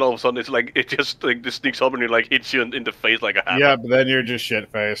nice, and then all of a sudden it's like it just like this sneaks up and it like hits you in the face like a hammer. Yeah, but then you're just shit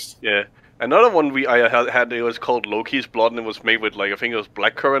faced. Yeah. Another one I had it was called Loki's Blood, and it was made with, like, I think it was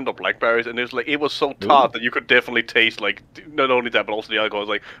blackcurrant or blackberries, and it was so tart that you could definitely taste, like, not only that but also the alcohol. It was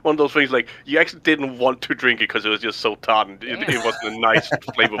like one of those things like you actually didn't want to drink it because it was just so tart and it wasn't a nice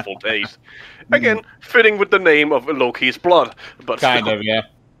flavorful taste. Again, fitting with the name of Loki's Blood, but kind of, yeah.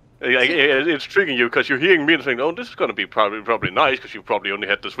 It's tricking you because you're hearing me and saying, "Oh, this is going to be probably nice," because you probably only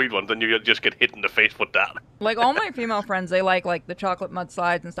had the sweet ones. Then you just get hit in the face with that. Like, all my female friends, they like the chocolate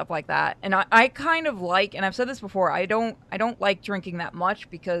mudslides and stuff like that. And I kind of like, and I've said this before, I don't like drinking that much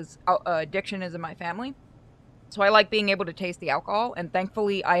because addiction is in my family. So I like being able to taste the alcohol, and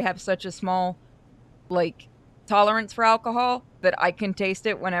thankfully I have such a small, like, tolerance for alcohol that I can taste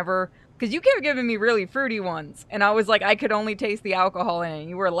it whenever. Because you kept giving me really fruity ones, and I was like, I could only taste the alcohol in it.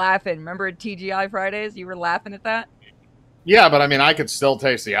 You were laughing. Remember at TGI Fridays? You were laughing at that? Yeah, but I mean, I could still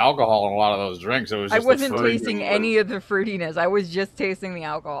taste the alcohol in a lot of those drinks. It was just I wasn't tasting any of the fruitiness. I was just tasting the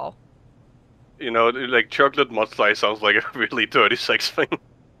alcohol. You know, like, chocolate mudslide sounds like a really dirty sex thing.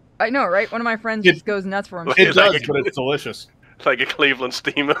 I know, right? One of my friends just goes nuts for him. It does, but it's delicious. Like a Cleveland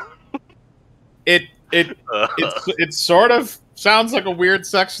steamer. It sort of sounds like a weird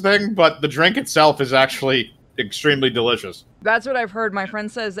sex thing, but the drink itself is actually extremely delicious. That's what I've heard. My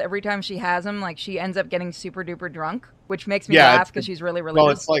friend says every time she has them, like, she ends up getting super duper drunk, which makes me laugh because she's really, really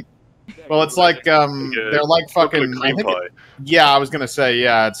good. It's like they're like fucking I was gonna say,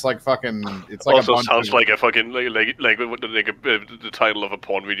 yeah, it's like fucking, it's like also sounds like a fucking like the title of a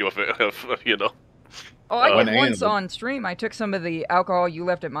porn video of you know. Oh, I did once on stream. I took some of the alcohol you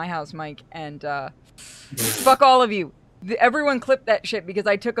left at my house, Mike, and fuck all of you. Everyone clipped that shit because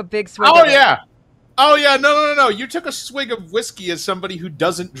I took a big swig. Oh yeah. Oh yeah, no. You took a swig of whiskey as somebody who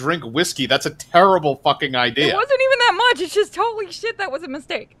doesn't drink whiskey. That's a terrible fucking idea. It wasn't even that much. It's just, holy shit, that was a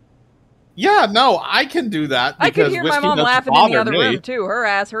mistake. Yeah, no, I can do that. I could hear my mom laughing in the other room too. Her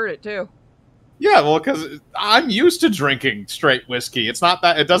ass heard it too. Yeah, well, because I'm used to drinking straight whiskey. It's not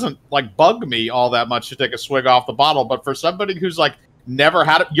that, it doesn't, like, bug me all that much to take a swig off the bottle, but for somebody who's, like, never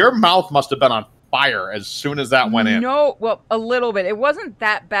had it, your mouth must have been on fire as soon as that went in. No, well, a little bit. It wasn't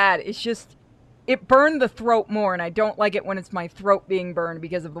that bad. It's just, it burned the throat more, and I don't like it when it's my throat being burned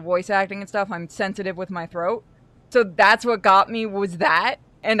because of the voice acting and stuff. I'm sensitive with my throat. So that's what got me, was that.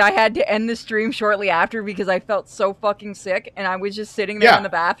 And I had to end the stream shortly after because I felt so fucking sick. And I was just sitting there in the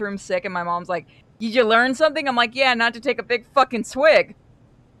bathroom sick. And my mom's like, did you learn something? I'm like, yeah, not to take a big fucking swig.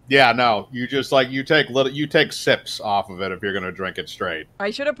 Yeah, no. You just, like, you take sips off of it if you're going to drink it straight. I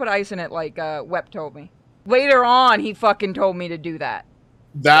should have put ice in it like Wep told me. Later on, he fucking told me to do that.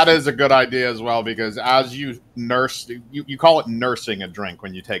 That is a good idea as well, because as you nurse, you call it nursing a drink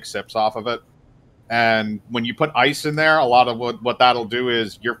when you take sips off of it. And when you put ice in there, a lot of what that'll do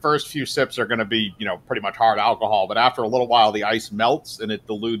is your first few sips are going to be, you know, pretty much hard alcohol. But after a little while, the ice melts and it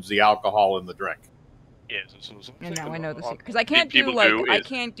dilutes the alcohol in the drink. Yes. And now I know the secret. Because I can't I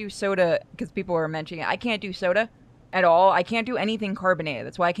can't do soda, because people are mentioning it. I can't do soda at all. I can't do anything carbonated.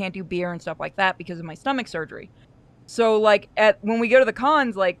 That's why I can't do beer and stuff like that because of my stomach surgery. So, like, when we go to the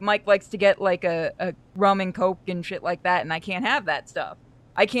cons, like, Mike likes to get, like, a rum and Coke and shit like that, and I can't have that stuff.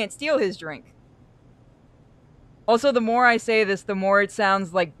 I can't steal his drink. Also, the more I say this, the more it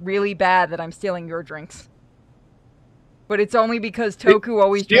sounds, like, really bad that I'm stealing your drinks. But it's only because Toku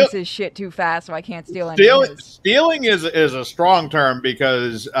always drinks his shit too fast, so I can't steal any of his. Stealing is a strong term,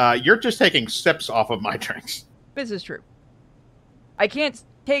 because you're just taking sips off of my drinks. This is true. I can't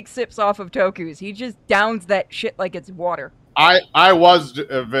take sips off of Toku's. He just downs that shit like it's water. I was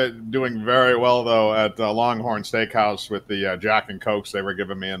doing very well though at Longhorn Steakhouse with the Jack and Cokes they were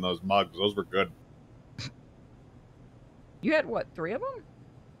giving me in those mugs. Those were good. You had what, 3 of them?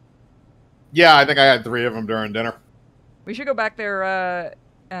 Yeah, I think I had 3 of them during dinner. We should go back there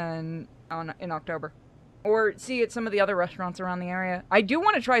in October, or see at some of the other restaurants around the area. I do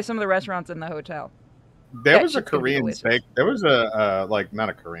want to try some of the restaurants in the hotel. There was a Korean steak. There was a like not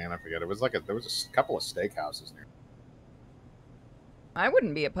a Korean. I forget. It was like there was a couple of steakhouses near. I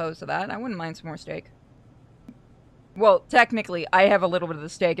wouldn't be opposed to that. I wouldn't mind some more steak. Well, technically, I have a little bit of the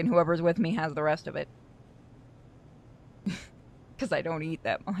steak, and whoever's with me has the rest of it. Because I don't eat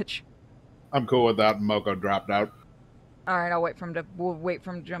that much. I'm cool with that. Moko dropped out. All right, we'll wait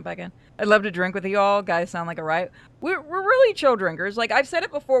for him to jump back in. I'd love to drink with you all. Guys sound like a riot. We're really chill drinkers. Like, I've said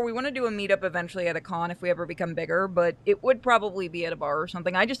it before, we want to do a meetup eventually at a con if we ever become bigger, but it would probably be at a bar or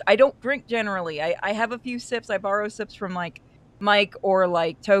something. I don't drink generally. I have a few sips. I borrow sips from, like, Mike or,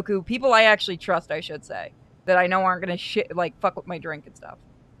 like, Toku. People I actually trust, I should say, that I know aren't going to fuck with my drink and stuff.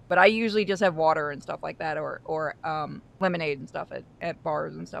 But I usually just have water and stuff like that, or lemonade and stuff at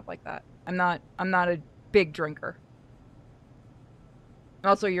bars and stuff like that. I'm not a big drinker.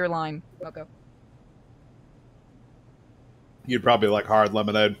 Also, your line, Moko. You'd probably like hard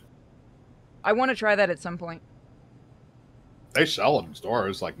lemonade. I want to try that at some point. They sell it in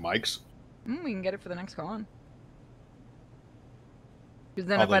stores like Mike's. We can get it for the next con. Because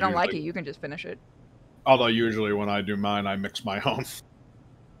then if I don't like it, you can just finish it. Although usually when I do mine, I mix my own.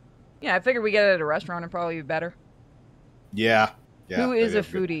 Yeah, I figured we get it at a restaurant, it'd probably be better. Yeah. Who is a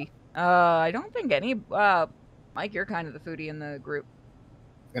foodie? I don't think any. Mike, you're kind of the foodie in the group.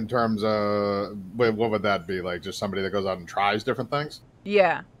 In terms of, what would that be? Like just somebody that goes out and tries different things?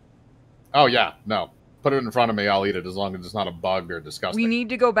 Yeah. Oh, yeah. No. Put it in front of me, I'll eat it as long as it's not a bug or disgusting. We need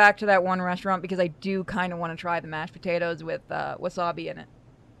to go back to that one restaurant because I do kind of want to try the mashed potatoes with wasabi in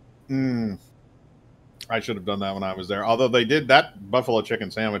it. I should have done that when I was there. Although they did, that buffalo chicken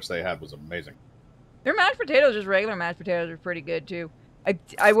sandwich they had was amazing. Their mashed potatoes, just regular mashed potatoes, are pretty good too.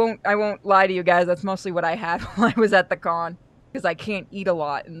 I won't lie to you guys. That's mostly what I had while I was at the con. Because I can't eat a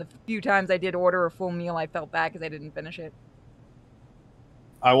lot, and the few times I did order a full meal, I felt bad because I didn't finish it.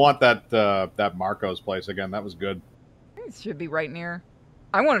 I want that Marco's place again. That was good. It should be right near.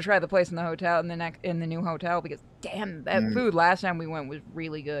 I want to try the place in the hotel, in the new hotel, because damn, that food last time we went was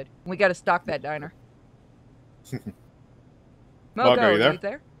really good. We got to stock that diner. Moko, are you there? You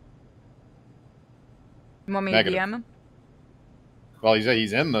there? You want me to DM him? Well,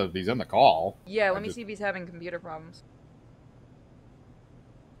 he's in the call. Yeah, let me see if he's having computer problems.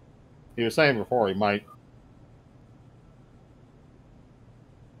 He was saying before he might.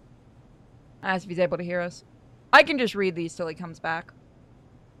 Ask if he's able to hear us. I can just read these till he comes back.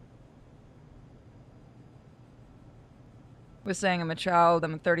 Was saying I'm a child,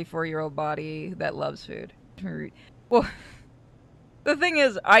 I'm a 34-year-old body that loves food. Well, the thing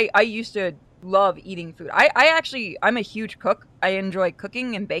is, I used to love eating food. I'm a huge cook. I enjoy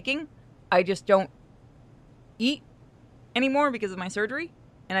cooking and baking. I just don't eat anymore because of my surgery.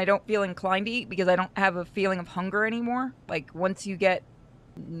 And I don't feel inclined to eat because I don't have a feeling of hunger anymore. Like, once you get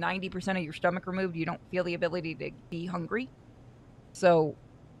 90% of your stomach removed, you don't feel the ability to be hungry. So,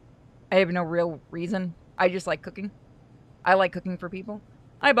 I have no real reason. I just like cooking. I like cooking for people.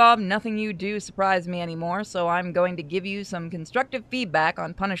 Hi, Bob. Nothing you do surprises me anymore, so I'm going to give you some constructive feedback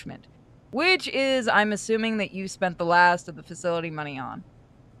on punishment. Which is, I'm assuming that you spent the last of the facility money on.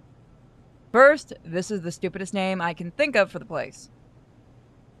 First, this is the stupidest name I can think of for the place.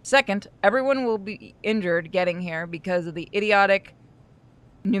 Second, everyone will be injured getting here because of the idiotic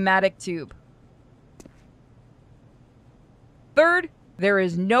pneumatic tube. Third, there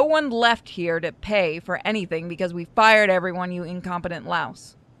is no one left here to pay for anything because we fired everyone, you incompetent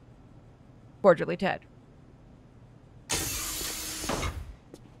louse. Cordially, Ted.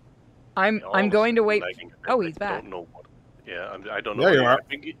 I'm going to wait. Oh, he's back. Yeah, I don't know. There you are. I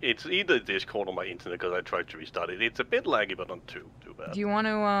think it's either Discord or my internet because I tried to restart it. It's a bit laggy, but not too bad. Do you want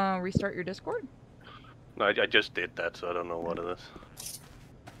to restart your Discord? No, I just did that, so I don't know what it is.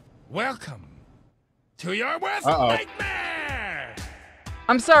 Welcome to your worst nightmare!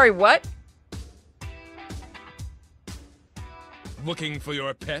 I'm sorry, what? Looking for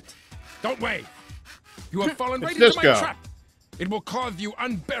your pet? Don't wait! You have fallen right into my trap! It will cause you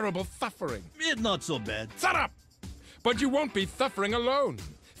unbearable suffering. It's not so bad. Shut up! But you won't be suffering alone.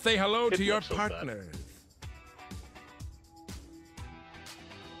 Say hello to your partners.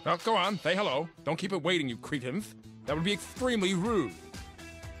 Well, go on, say hello. Don't keep it waiting, you cretins. That would be extremely rude.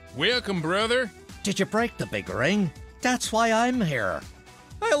 Welcome, brother. Did you break the big ring? That's why I'm here.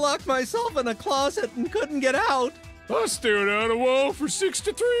 I locked myself in a closet and couldn't get out. I stared at a wall for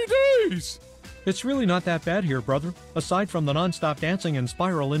 63 days. It's really not that bad here, brother. Aside from the non-stop dancing and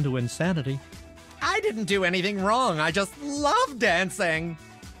spiral into insanity. I didn't do anything wrong. I just love dancing.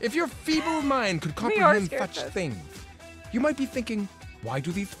 If your feeble mind could comprehend such things, you might be thinking, why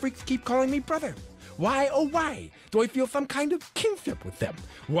do these freaks keep calling me brother? Why, oh why, do I feel some kind of kinship with them?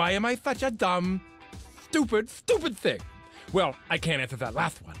 Why am I such a dumb, stupid thing? Well, I can't answer that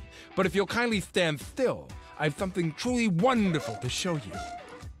last one, but if you'll kindly stand still, I have something truly wonderful to show you.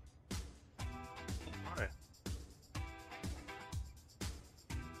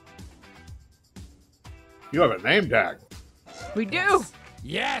 You have a name tag. We do.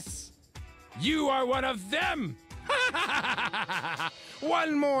 Yes, you are one of them.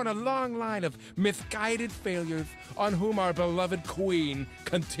 One more in a long line of misguided failures on whom our beloved queen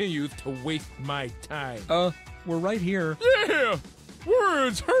continues to waste my time. We're right here. Yeah,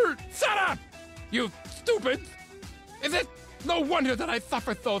 words hurt. Shut up, you stupid. Is it no wonder that I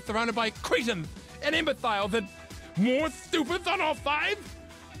suffer so surrounded by cretins and imbeciles and more stupids on all sides?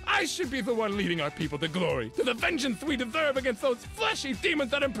 I should be the one leading our people to glory, to the vengeance we deserve against those fleshy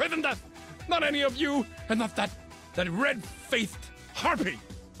demons that imprisoned us. Not any of you, and not that red-faced harpy.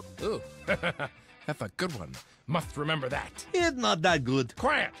 Ooh, that's a good one. Must remember that. It's not that good.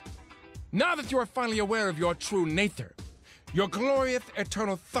 Quiet. Now that you are finally aware of your true nature, your glorious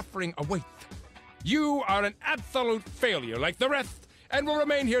eternal suffering awaits. You are an absolute failure like the rest, and will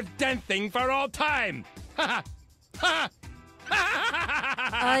remain here dancing for all time. Ha ha!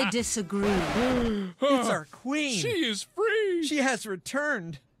 I disagree. It's our queen. She is free. She has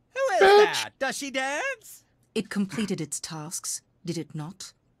returned. Who is that? Does she dance? It completed its tasks, did it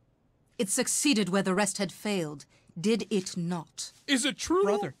not? It succeeded where the rest had failed, did it not? Is it true?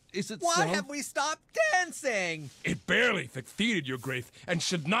 Brother, is it so? Why have we stopped dancing? It barely succeeded, your grace, and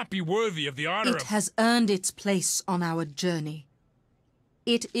should not be worthy of the honor It has earned its place on our journey.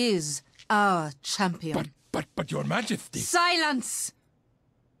 It is our champion. But your majesty... Silence!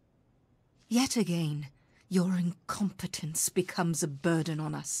 Yet again, your incompetence becomes a burden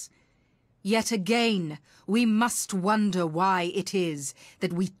on us. Yet again, we must wonder why it is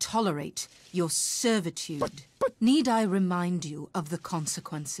that we tolerate your servitude. Need I remind you of the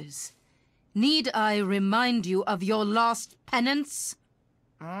consequences? Need I remind you of your last penance?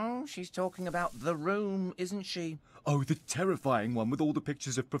 Oh, she's talking about the room, isn't she? Oh, the terrifying one with all the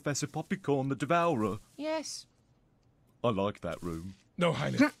pictures of Professor Poppycorn the Devourer. Yes. I like that room. No,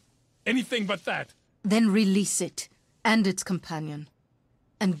 Highness. Anything but that. Then release it, and its companion,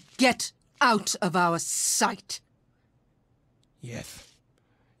 and get out of our sight. Yes,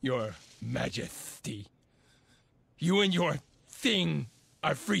 your majesty. You and your thing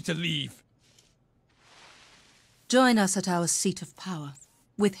are free to leave. Join us at our seat of power,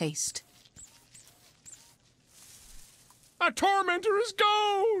 with haste. Our tormentor is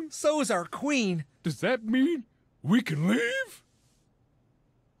gone! So is our queen. Does that mean we can leave?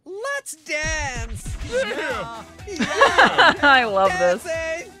 Let's dance! Yeah! I love this.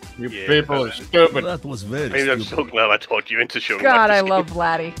 You people are stupid. That was very Maybe I'm stupid. so glad I talked you into showing God, like I this love game.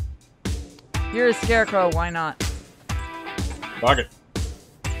 Vladdy. You're a scarecrow, why not? Fuck it.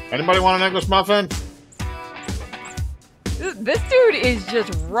 Anybody want an English muffin? This dude is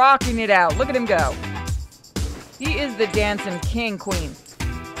just rocking it out. Look at him go. He is the dancing king queen.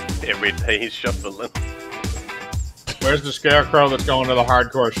 Every day he's shuffling. Where's the scarecrow that's going to the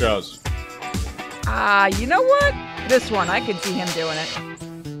hardcore shows? You know what? This one, I could see him doing it.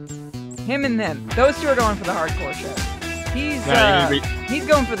 Him and them. Those two are going for the hardcore show. He's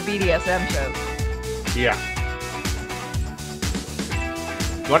going for the BDSM shows. Yeah.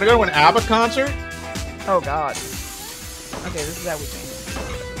 You want to go to an ABBA concert? Oh, God. Okay, this is how we change it.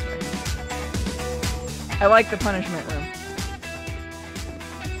 I like the punishment room.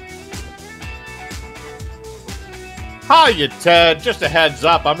 Hiya, Ted. Just a heads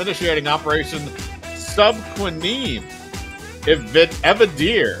up. I'm initiating Operation Subquineme.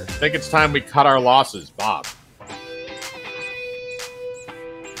 Evadir. Think it's time we cut our losses, Bob.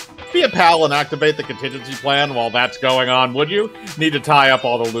 Be a pal and activate the contingency plan while that's going on, would you? Need to tie up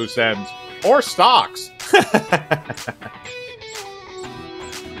all the loose ends. Or stocks.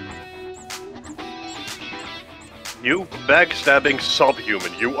 You backstabbing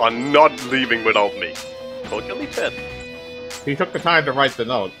subhuman, you are not leaving without me. Totally Ted. He took the time to write the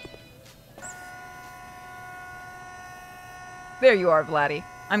note. There you are, Vladdy.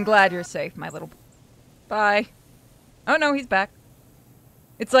 I'm glad you're safe, my little... Bye. Oh no, he's back.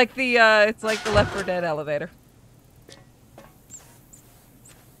 It's like the Left 4 Dead elevator.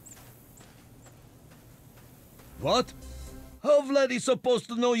 What? How Vladdy's supposed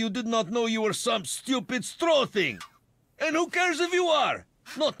to know you did not know you were some stupid straw thing? And who cares if you are?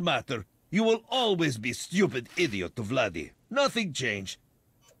 Not matter. You will always be stupid idiot to Vladdy. Nothing changed.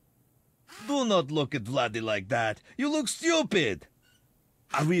 Do not look at Vladdy like that. You look stupid.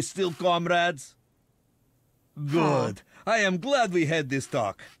 Are we still comrades? Good. I am glad we had this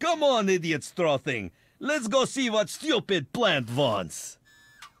talk. Come on, idiot straw thing. Let's go see what stupid plant wants.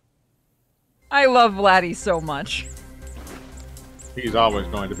 I love Vladdy so much. He's always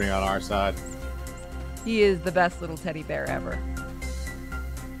going to be on our side. He is the best little teddy bear ever.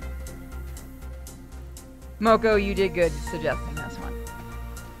 Moko, you did good suggesting this one.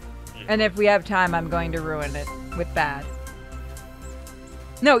 And if we have time, I'm going to ruin it with bad.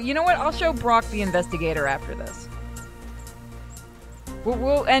 No, you know what? I'll show Brock the investigator after this.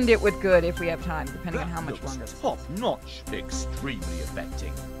 We'll end it with good if we have time, depending on how much longer. Top notch. Extremely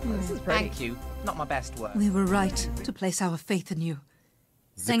affecting. This is pretty. Thank you. Not my best work. We were right to place our faith in you.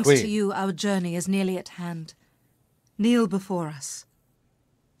 The Thanks queen. to you, our journey is nearly at hand. Kneel before us.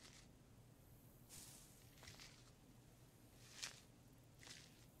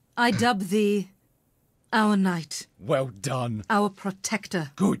 I dub thee our knight, Well done. our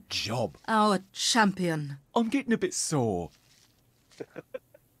protector, Good job. our champion. I'm getting a bit sore.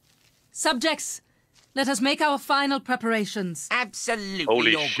 Subjects, let us make our final preparations. Absolutely,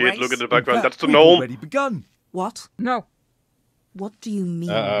 Holy Your shit, Grace. look at the background. That's the We've gnome. already begun. What? No. What do you mean?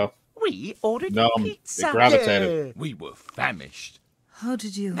 Uh-oh. We ordered No, pizza. they gravitated. We were famished. How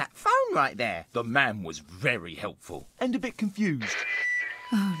did you... That phone right there. The man was very helpful and a bit confused.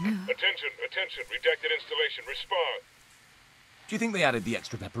 Oh, no. Attention, attention. Redacted installation. Respond. Do you think they added the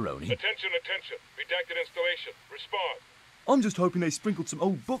extra pepperoni? Attention, attention. Redacted installation. Respond. I'm just hoping they sprinkled some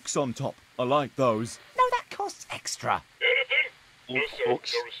old books on top. I like those. No, that costs extra. Anything? No, sir.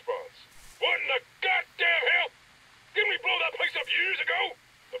 Books. No response. What in the goddamn hell? Didn't we blow that place up years ago?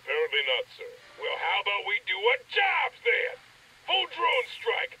 Apparently not, sir. Well, how about we do a job then? Full drone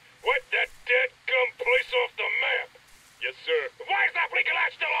strike. Wipe that dead gum place off the map. Yes, sir. Why is that blinking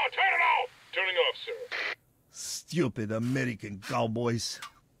light still on? Turn it off. Turning off, sir. Stupid American cowboys.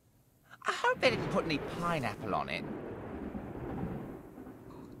 I hope they didn't put any pineapple on it.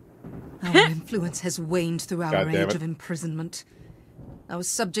 Our influence has waned through our God damn age it. of imprisonment. Our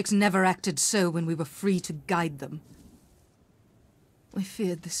subjects never acted so when we were free to guide them. We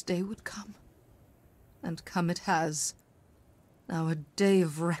feared this day would come. And come it has. Our day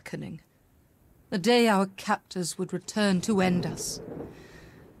of reckoning. The day our captors would return to end us.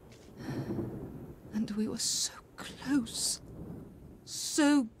 And we were so close.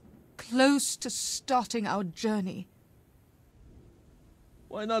 So close to starting our journey.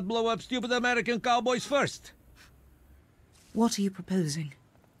 Why not blow up stupid American cowboys first? What are you proposing?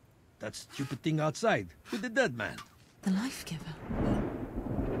 That stupid thing outside with the dead man. The life giver.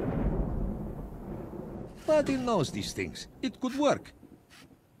 Vladdy knows these things. It could work.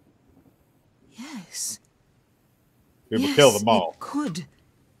 Yes. We will Yes, kill them all. it could.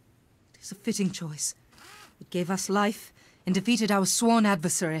 It is a fitting choice. It gave us life and defeated our sworn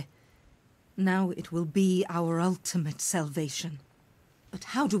adversary. Now it will be our ultimate salvation. But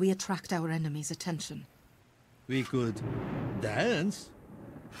how do we attract our enemy's attention? We could dance.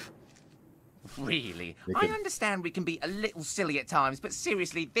 Really? We I could- understand we can be a little silly at times, but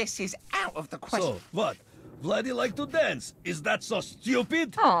seriously, this is out of the question. So, what? Vladdy like to dance. Is that so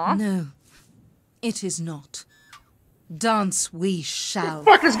stupid? Aw. No, it is not. Dance we shall. What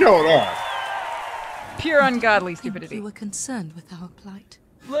the fuck is going on? Pure ungodly If stupidity. you were concerned with our plight.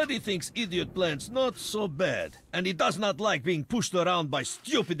 Vladdy thinks idiot plants not so bad, and he does not like being pushed around by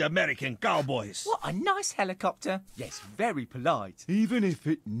stupid American cowboys. What a nice helicopter. Yes, very polite. Even if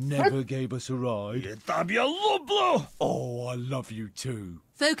it never gave us a ride. Tabia Lublo! Oh, I love you too.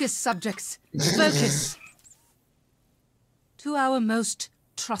 Focus, subjects. Focus. To our most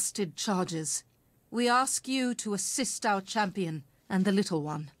trusted charges, we ask you to assist our champion and the little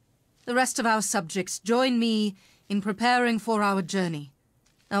one. The rest of our subjects join me in preparing for our journey.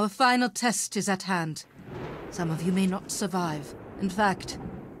 Our final test is at hand. Some of you may not survive. In fact,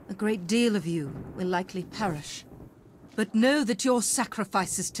 a great deal of you will likely perish. But know that your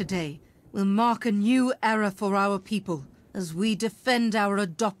sacrifices today will mark a new era for our people as we defend our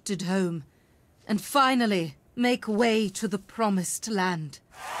adopted home and finally make way to the promised land.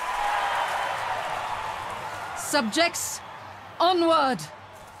 Subjects, onward!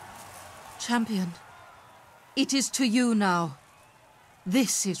 Champion, it is to you now.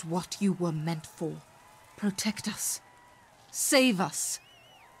 This is what you were meant for. Protect us. Save us.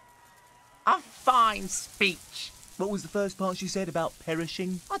 A fine speech. What was the first part she said about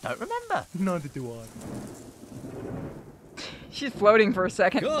perishing? I don't remember. Neither do I. She's floating for a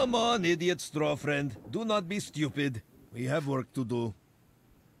second. Come on, idiot straw friend. Do not be stupid. We have work to do.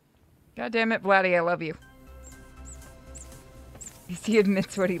 God damn it, Vladdy, I love you. At least he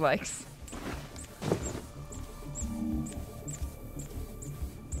admits what he likes.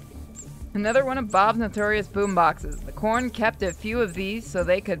 Another one of Bob's notorious boomboxes. The Corn kept a few of these so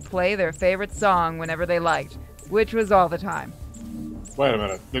they could play their favorite song whenever they liked, which was all the time. Wait a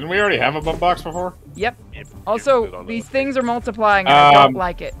minute. Didn't we already have a boombox before? Yep. Also, these things are multiplying and I don't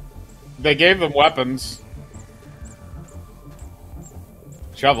like it. They gave them weapons.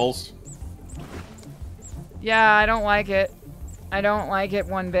 Shovels. Yeah, I don't like it. I don't like it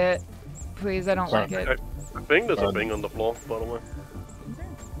one bit. Please, I don't like it. I think there's a thing on the floor, by the way.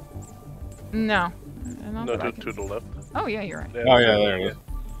 No. No, to the left. Oh, yeah, you're right. Oh, yeah, there it is.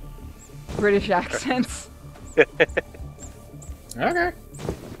 British accents. Okay.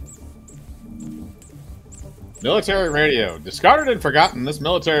 Military radio. Discarded and forgotten, this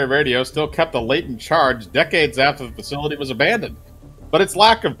military radio still kept a latent charge decades after the facility was abandoned. But its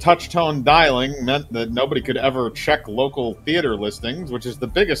lack of touch-tone dialing meant that nobody could ever check local theater listings, which is the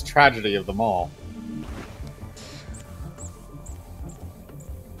biggest tragedy of them all.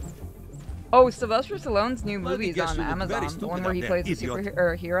 Oh, Sylvester Stallone's new movie's on Amazon. The one where he plays a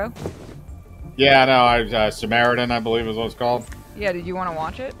superhero hero. Yeah, no, Samaritan, I believe is what it's called. Yeah, did you want to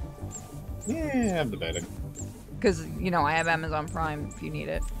watch it? Yeah, I'm debating. Because, you know, I have Amazon Prime if you need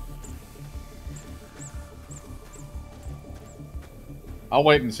it. I'll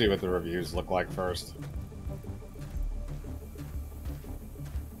wait and see what the reviews look like first.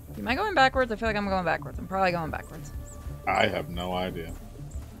 Am I going backwards? I feel like I'm going backwards. I'm probably going backwards. I have no idea.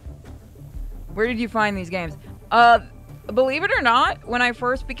 Where did you find these games? Believe it or not, when I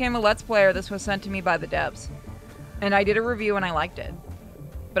first became a Let's Player, this was sent to me by the devs. And I did a review and I liked it.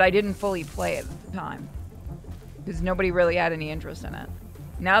 But I didn't fully play it at the time. Because nobody really had any interest in it.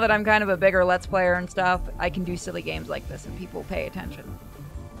 Now that I'm kind of a bigger Let's Player and stuff, I can do silly games like this and people pay attention.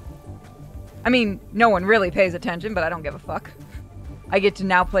 I mean, no one really pays attention, but I don't give a fuck. I get to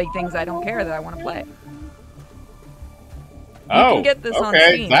now play things I don't care that I want to play. You can get this on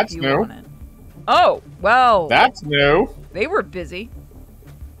Steam that's if you new. want it. Oh, well. That's new. They were busy.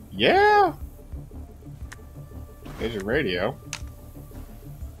 Yeah. There's your radio.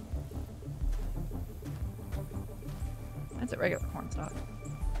 That's a regular cornstalk.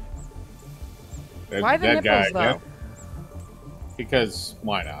 There's Why the that nipples, guy, yeah. though? Because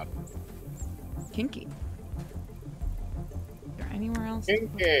why not? Kinky. Is there anywhere else?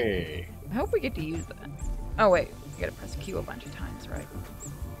 Kinky. I hope we get to use that. Oh, wait. You gotta press Q a bunch of times, right?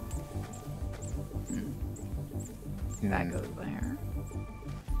 That goes there.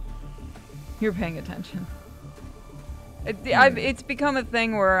 You're paying attention. It's become a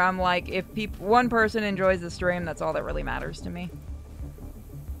thing where I'm like, if one person enjoys the stream, that's all that really matters to me.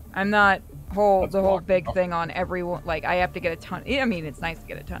 I'm not the whole big thing on everyone. Like, I have to get a ton. I mean, it's nice to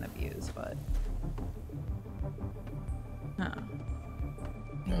get a ton of views, but. Huh.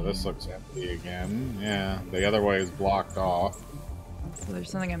 Yeah, this looks empty again. Yeah, the other way is blocked off. So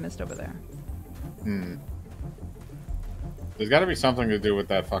there's something I missed over there. Hmm. There's got to be something to do with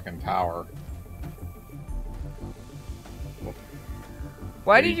that fucking tower.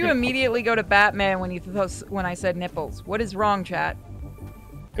 Why did you immediately go to Batman when I said nipples? What is wrong, chat?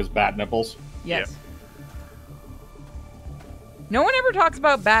 Because bat nipples? Yes. No one ever talks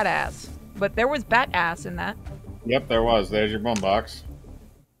about badass, but there was bat ass in that. Yep, there was. There's your boombox.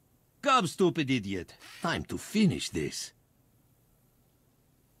 Come, stupid idiot. Time to finish this.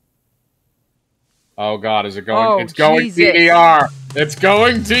 Oh god, is it going? Oh, it's going Jesus. TDR! It's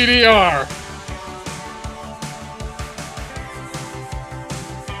going TDR!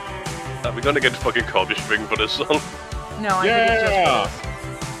 Are we gonna get fucking copy string for this song? No, I think it's just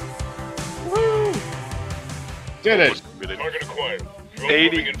for this. Woo! Did it! Target acquired.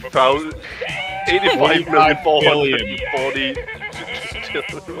 85,440.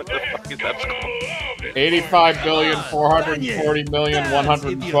 What the fuck is that score?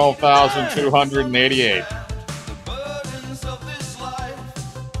 85,440,112,288.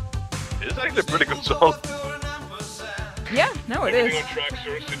 It's actually a pretty good song. Yeah, no, it is. On track,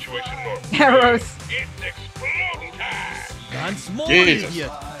 sir. Situation normal. Arrows. It's exploding time. Dance more, Jesus.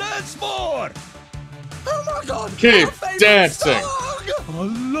 idiot. Dance more. Oh my god. Keep dancing. I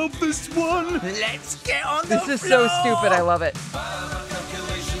love this one. Let's get on This is so stupid. I love it.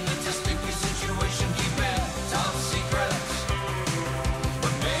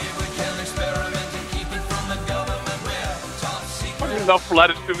 Enough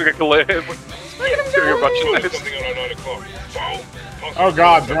latitude to get Look at him Doing a go! bunch of Something around 9 o'clock. So, Oh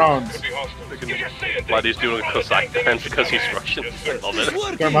god, drones. could be hostile. Can- You just see it. Why he's doing a Cossack dance because he's Russian. Yes, I sir. love It's it.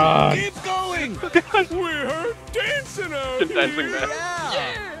 working! Come on. Keep going! We're dancing out Dancing here. man.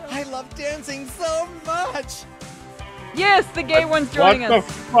 Yeah. I love dancing so much. Yes, the gay one's What joining the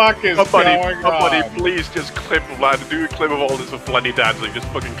us. fuck is going Somebody, on? please just clip Vlad. Do a clip of all this of bloody dancing. Just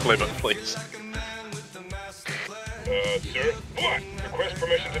fucking clip it, please. Sir? What? Request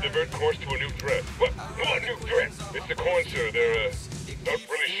permission to divert course to a new threat. What new threat? It's the corn, sir. They're, not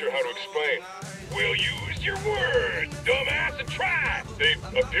really sure how to explain. We'll use your words, dumbass, and try. They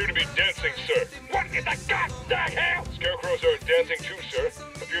appear to be dancing, sir. What in the goddamn hell? Scarecrows are dancing too, sir.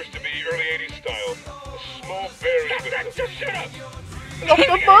 Appears to be early 80s style. A small berry with that, just shut up!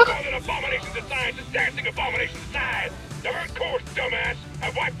 An abomination to science is dancing abomination to science! Divert course, dumbass!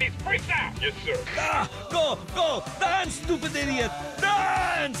 I've wiped these freaks out! Yes, sir. Ah, go! Dance, stupid idiot!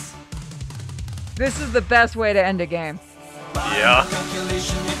 Dance! This is the best way to end a game. Yeah.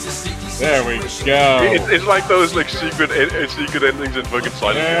 There we go. It's like those like secret endings in fucking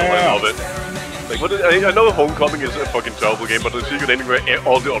Silent Hill. I love it. Like, I know Homecoming is a fucking terrible game, but the secret ending where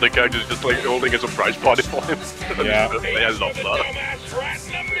all the other characters just like holding a surprise party for him. Yeah. I love that. Dumbass right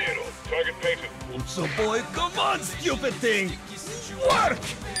in the middle. Target painted. So boy, come on, stupid thing! Work!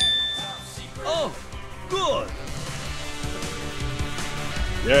 Oh, good!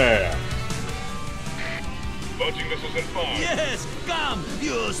 Yeah. Launching missiles in 5. Yes, come,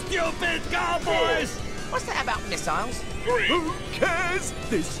 you stupid cowboys! What's that about missiles? 3. Who cares?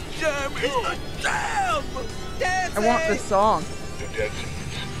 This jam is the jam! I want the song. The dancing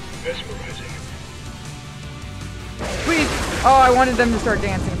is mesmerizing. Please. Oh, I wanted them to start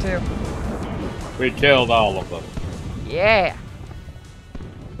dancing too. We killed all of them. Yeah.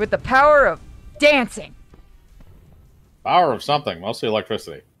 With the power of dancing. Power of something, mostly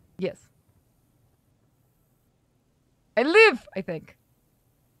electricity. Yes. I live, I think.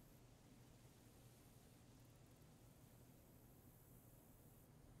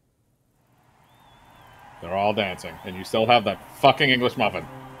 They're all dancing, and you still have that fucking English muffin.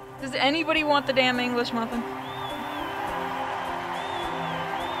 Does anybody want the damn English muffin?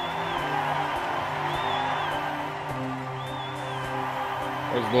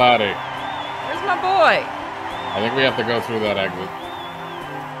 Where's Vladdy? Where's my boy? I think we have to go through that exit.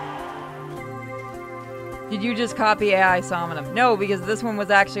 Did you just copy AI summon him? No, because this one was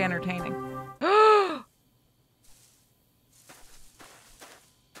actually entertaining.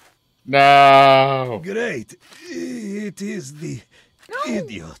 No! Great. It is the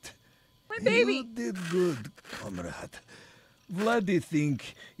idiot. My baby. You did good, comrade. Vladdy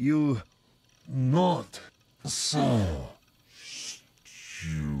think you not so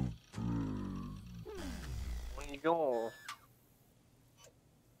stupid.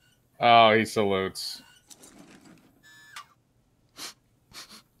 Oh, he salutes.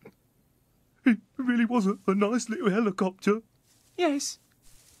 It really was a nice little helicopter. Yes.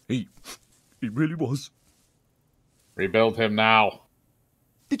 He really was. Rebuild him now.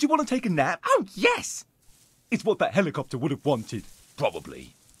 Did you want to take a nap? Oh, yes. It's what that helicopter would have wanted.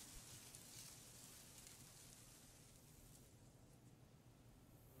 Probably.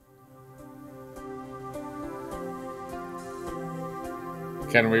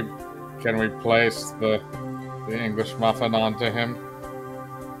 Can we place the English muffin onto him?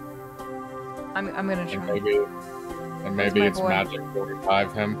 I'm gonna try. And maybe my it's boy? magic to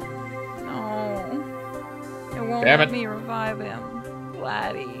revive him. No. It won't Damn let it. me revive him.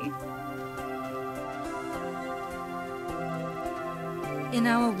 Vladdy. In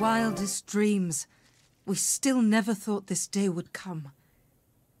our wildest dreams, we still never thought this day would come.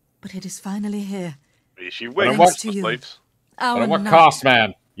 But it is finally here. She But waits at for what- the slaves. Our But at what knight, cost, man?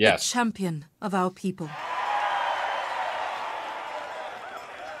 the Yes. champion of our people. At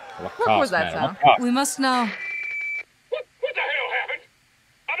what What cost, was that man? sound? What cost? We must now. What the hell happened?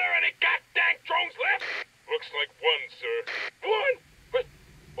 Are there any goddamn drones left? Looks like one, sir. One? But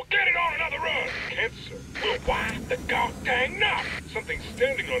we'll get it on another run. Can't, sir. We'll wipe the goddamn knot. Something's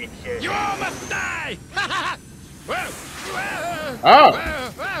standing on it, sir. You all must die! Whoa! Oh!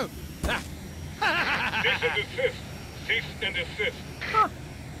 Whoa! Cease and desist. Cease and desist. Huh.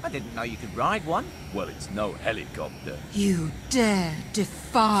 I didn't know you could ride one. Well, it's no helicopter. You dare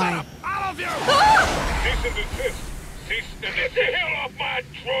defy. All of you! Cease and desist. Cease and desist. Get the hell off my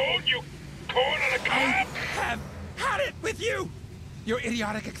drone, you corn on a cob! Have had it with you! Your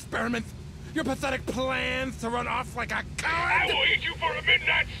idiotic experiments, your pathetic plans to run off like a I coward! will eat you for a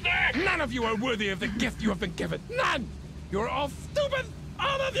midnight snack! None of you are worthy of the gift you have been given. None! You're all stupid!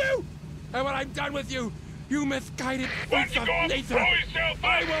 All of you! And when I'm done with you, you misguided Why don't freaks you of go up and nature, throw yourself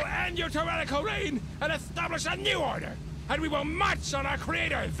I up? will end end your tyrannical reign and establish a new order. And we will march on our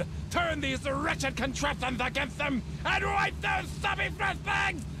creators, turn these wretched contraptions against them, and wipe those stubby fresh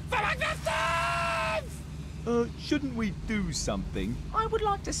bags from existence! Shouldn't we do something? I would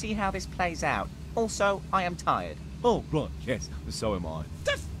like to see how this plays out. Also, I am tired. Oh, right, yes, so am I.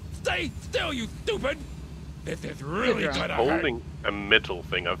 Just stay still, you stupid! This is really gonna hurt. Holding a metal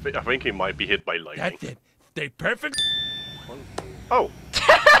thing. I think he might be hit by lightning. That's it. Stay perfect. Oh.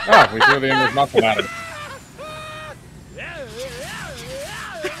 Oh, we threw the English muffin at him.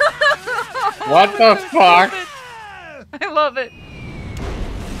 What the fuck? I love it.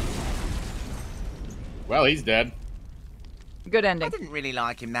 Well, he's dead. Good ending. I didn't really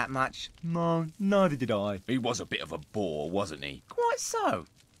like him that much. No, neither did I. He was a bit of a bore, wasn't he? Quite so.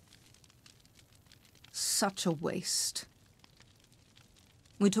 Such a waste.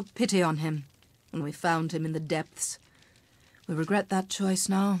 We took pity on him when we found him in the depths. We regret that choice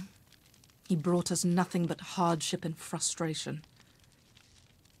now. He brought us nothing but hardship and frustration.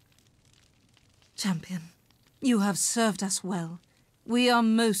 Champion, you have served us well. We are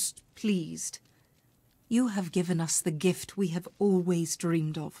most pleased. You have given us the gift we have always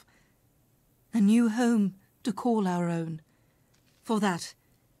dreamed of. A new home to call our own. For that,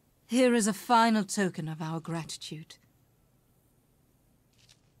 here is a final token of our gratitude.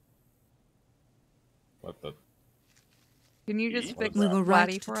 What the? Can you just fix We were right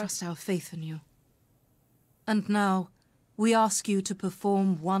to for us? trust our faith in you. And now, we ask you to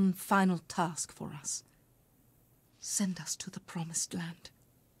perform one final task for us. Send us to the promised land.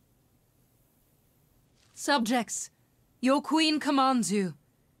 Subjects, your queen commands you.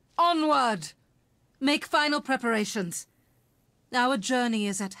 Onward! Make final preparations. Our journey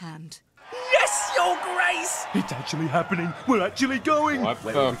is at hand. Yes, Your Grace! It's actually happening. We're actually going. What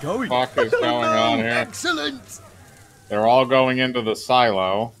Where the are we going? fuck is going on here? Excellent. They're all going into the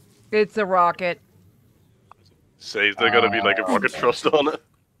silo. It's a rocket. Says they're gonna be like a rocket thrust on it.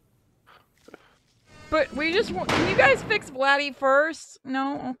 But we just want... Can you guys fix Vladdy first?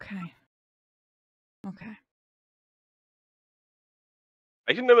 No? Okay. Okay.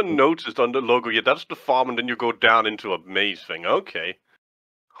 I actually never noticed on the logo yet. That's the farm, and then you go down into a maze thing. Okay.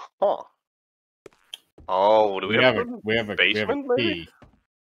 Huh. Oh, do we have a basement, key.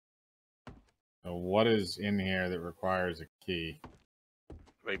 So what is in here that requires a key?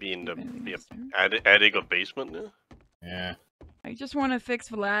 Maybe in the attic or basement? Yeah. I just want to fix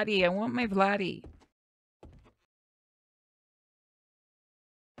Vladdy. I want my Vladdy.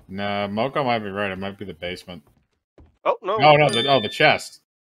 No, Moko might be right. It might be the basement. Oh, no. No, the chest.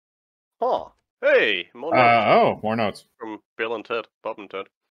 Huh. Hey, more notes. More notes. From Bill and Ted. Bob and Ted.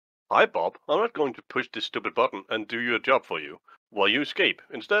 Hi, Bob. I'm not going to push this stupid button and do your job for you while you escape.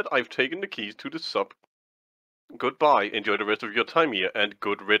 Instead, I've taken the keys to the sub. Goodbye. Enjoy the rest of your time here, and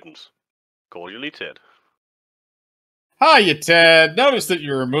good riddance. Cordially, Ted. Hiya, Ted. Notice that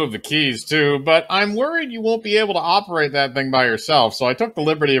you removed the keys, too, but I'm worried you won't be able to operate that thing by yourself, so I took the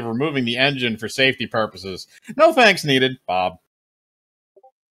liberty of removing the engine for safety purposes. No thanks needed, Bob.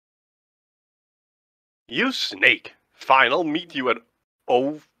 You snake. Fine, I'll meet you at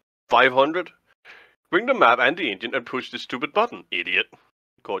 0500. Bring the map and the engine and push this stupid button, idiot.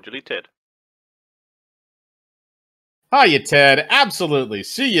 Cordially, Ted. Hiya, Ted. Absolutely.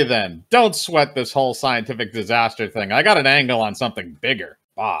 See you then. Don't sweat this whole scientific disaster thing. I got an angle on something bigger,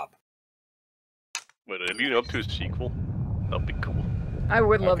 Bob. Wait, are you up to a sequel? That'd be cool. I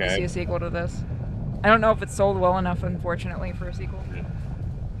would love to see a sequel to this. I don't know if it's sold well enough, unfortunately, for a sequel. Yeah.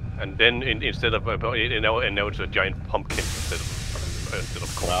 And then instead of now it's a giant pumpkin instead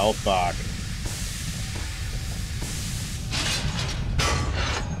of corn. Well, fuck.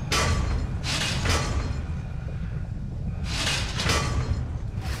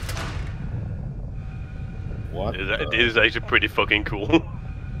 What? It is actually pretty fucking cool.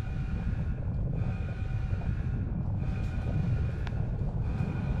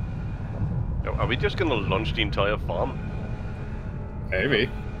 Are we just gonna launch the entire farm? Maybe.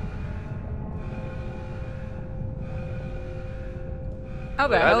 How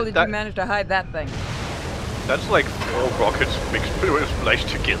the hell did you manage to hide that thing? That's like 4 rockets mixed spliced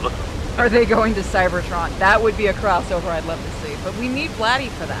together. Are they going to Cybertron? That would be a crossover I'd love to see. But we need Vladdy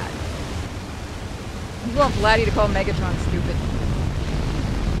for that. You want Vladdy to call Megatron stupid.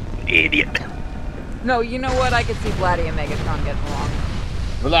 Idiot. No, you know what? I could see Vladdy and Megatron getting along.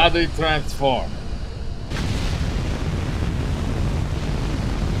 Vladdy transform.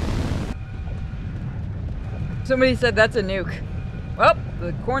 Somebody said that's a nuke. Well,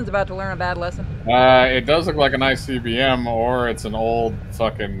 the corn's about to learn a bad lesson. It does look like a nice CBM, or it's an old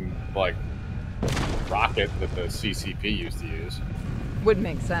fucking, like, rocket that the CCP used to use. Would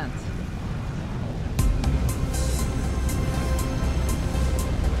make sense.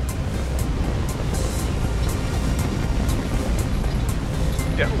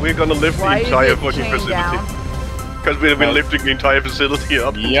 Yeah, we're gonna lift the entire fucking facility. Because we've been lifting the entire facility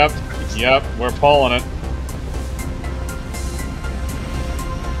up. Yep, we're pulling it.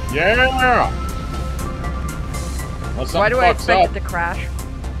 Yeah! Well, why do I expect it to crash?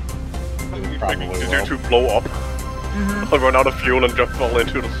 To blow up. I'll run out of fuel and just fall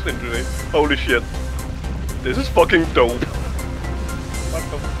into the holy shit. This is fucking dope. What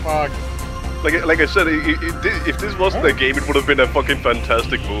the fuck? Like I said, if this wasn't a game, it would have been a fucking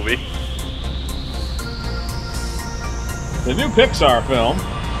fantastic movie. The new Pixar film.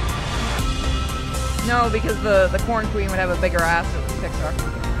 No, because the Corn Queen would have a bigger ass if it was Pixar.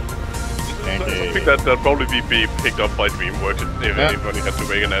 I think that'd probably be picked up by DreamWorks if anybody had to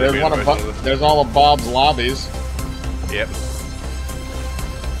make an animated. There's all of Bob's lobbies. Yep.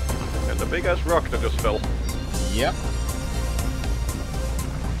 And the big ass rock that just fell. Yep.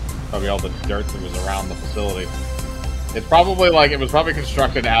 Probably all the dirt that was around the facility. It's probably like, it was probably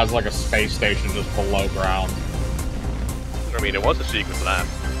constructed as like a space station just below ground. I mean, it was a secret lab.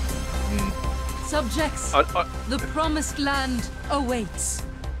 Subjects, the promised land awaits.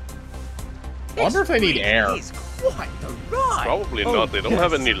 I wonder if they need air. It's quite the ride. Probably not. They don't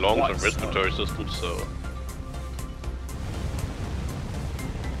have any long-term respiratory systems, so...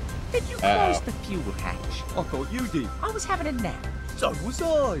 Did you close the fuel hatch? I thought you did. I was having a nap. So was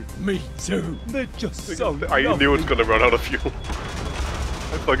I. Me too. They're just so I knew it's gonna run out of fuel.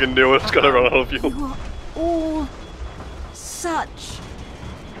 I fucking knew it's gonna run out of fuel. You are all such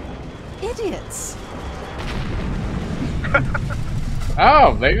idiots.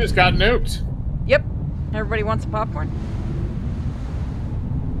 Oh, they just got nuked. Yep. Everybody wants some popcorn.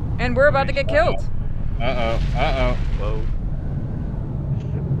 And we're about to get killed. Whoa.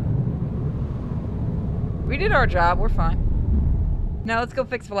 We did our job. We're fine. Now let's go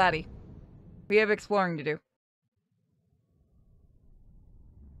fix Vladdy. We have exploring to do.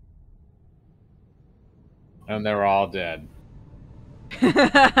 And they're all dead. Oh,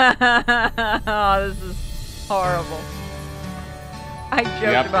 this is horrible. I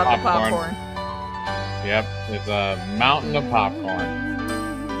joked about the popcorn. Yep, it's a mountain of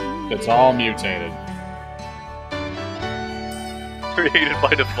popcorn. It's all mutated. Created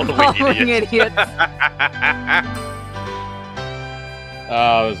by the following idiots.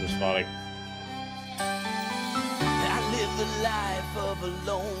 Oh, this is funny. I live the life of a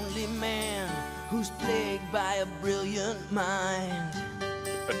lonely man who's plagued by a brilliant mind.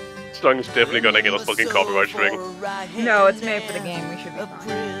 Song's definitely gonna get a fucking copyright string. No, it's made for the game. We should be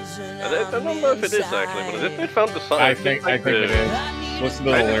fine. I don't know if it is actually, but if it found the song, I think it is. Listen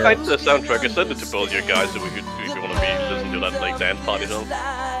to the lyrics. I the soundtrack. I sent it to both you guys, so we could, if you want to be listening to that like dance party song.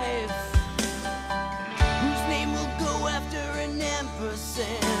 Whose name will go after an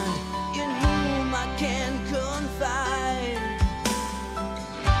ampersand, in whom I can confide.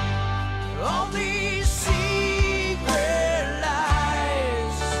 All these secret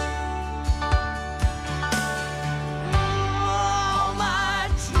lies, all my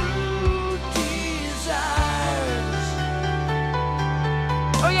true desires.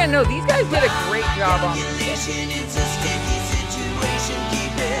 Oh yeah, no, these guys did a great job on this. It's a sticky situation,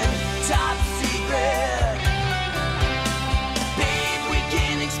 keep it top secret. Babe, we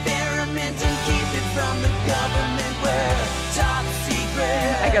can experiment and keep it from the government. We're top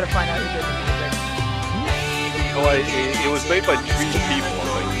secret. I gotta find out who did the music. Oh, it was made by 3 people,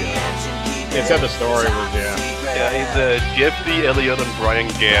 I think. It said the story was, yeah. Yeah, it's Jeff D. Elliott and Brian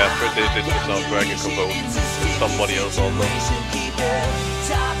Gaff. They did the soundtrack and composed. Somebody else also.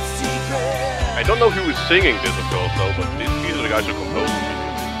 I don't know who was singing this, of course, though, but these are the guys who composed it.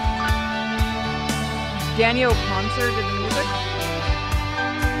 Daniel Ponser did the music.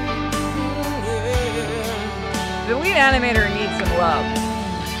 The lead animator needs some love.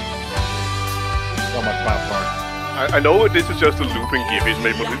 So much popcorn. I know this is just a looping gif he's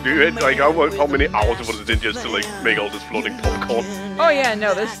made, but do you like how many hours was it in just to like make all this floating popcorn? Oh yeah,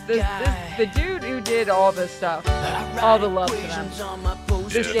 no, the dude who did all this stuff, all the love to them.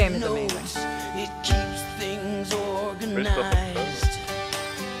 This game is amazing. It keeps things organized.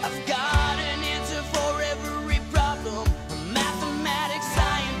 I've got an answer for every problem, a mathematics,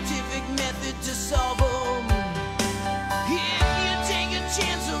 scientific method to solve them. If you take a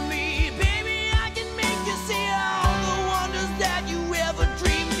chance on me, baby, I can make you see all the wonders that you ever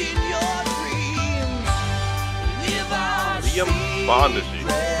dreamed in your dreams. Live our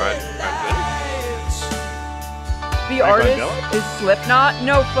The artist is Slipknot?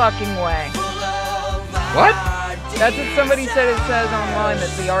 No fucking way. What? That's what somebody said. It says online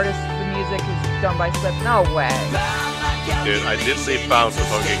that the music is done by Slip. No way. Dude, I literally found the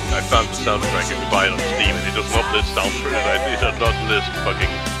soundtrack. You can buy it on Steam, and it does not list soundtrack. It does not list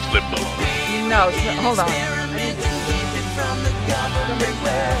fucking Slipknot on it. No, hold on. Somebody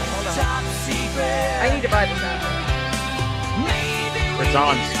said, hold on. I need to buy the soundtrack. It's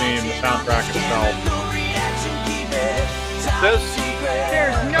on Steam, the soundtrack itself.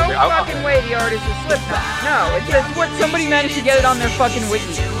 There's no fucking way the artist is Slipknot. No, it's what somebody managed to get it on their fucking wiki.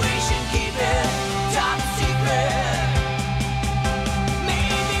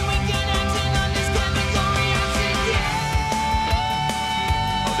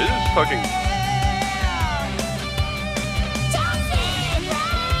 Oh, this is fucking...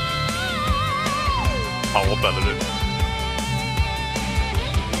 power ballad.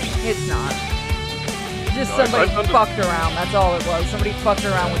 It's not. Just somebody fucked around, that's all it was. Somebody fucked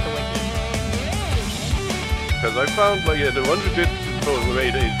around with the wiki. Because I found, like, the ones who did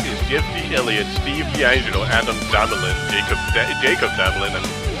is Jeff D. Elliott, Steve D'Angelo, Adam Damelin, Jacob Damelin, and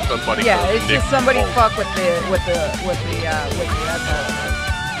somebody. Yeah, it's Nick just somebody Paul. fuck with the wiki, that's all it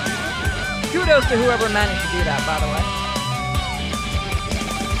is. Kudos to whoever managed to do that, by the way.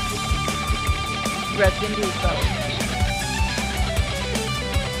 Rest in peace, fellas.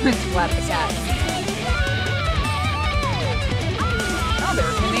 Slap the cat. Oh,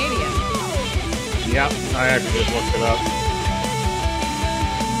 they're Canadian. Yep, I actually just looked it up.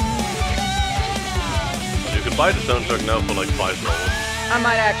 You can buy the soundtrack now for like $5. I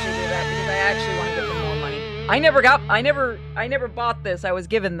might actually do that because I actually want to give them more money. I never bought this. I was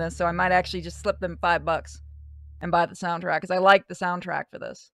given this, so I might actually just slip them $5 and buy the soundtrack because I like the soundtrack for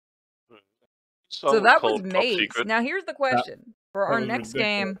this. So that was Maize. Now here's the question. For our next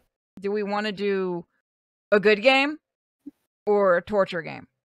game, do we want to do a good game or a torture game?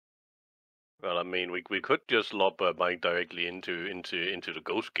 Well, I mean, we could just lob Mike directly into the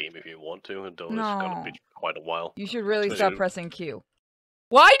ghost game if you want to, and though it's gonna be quite a while. You should really stop pressing Q.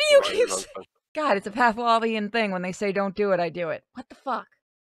 Why do you keep... God, it's a Pavlovian thing. When they say don't do it, I do it. What the fuck?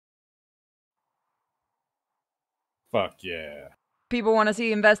 Fuck yeah. People want to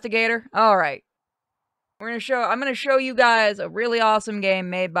see Investigator? All right. I'm gonna show you guys a really awesome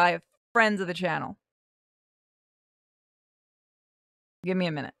game made by friends of the channel. Give me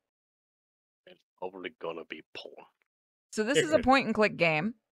a minute. It's probably gonna be porn. So this is a point and click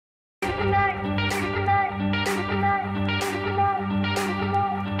game.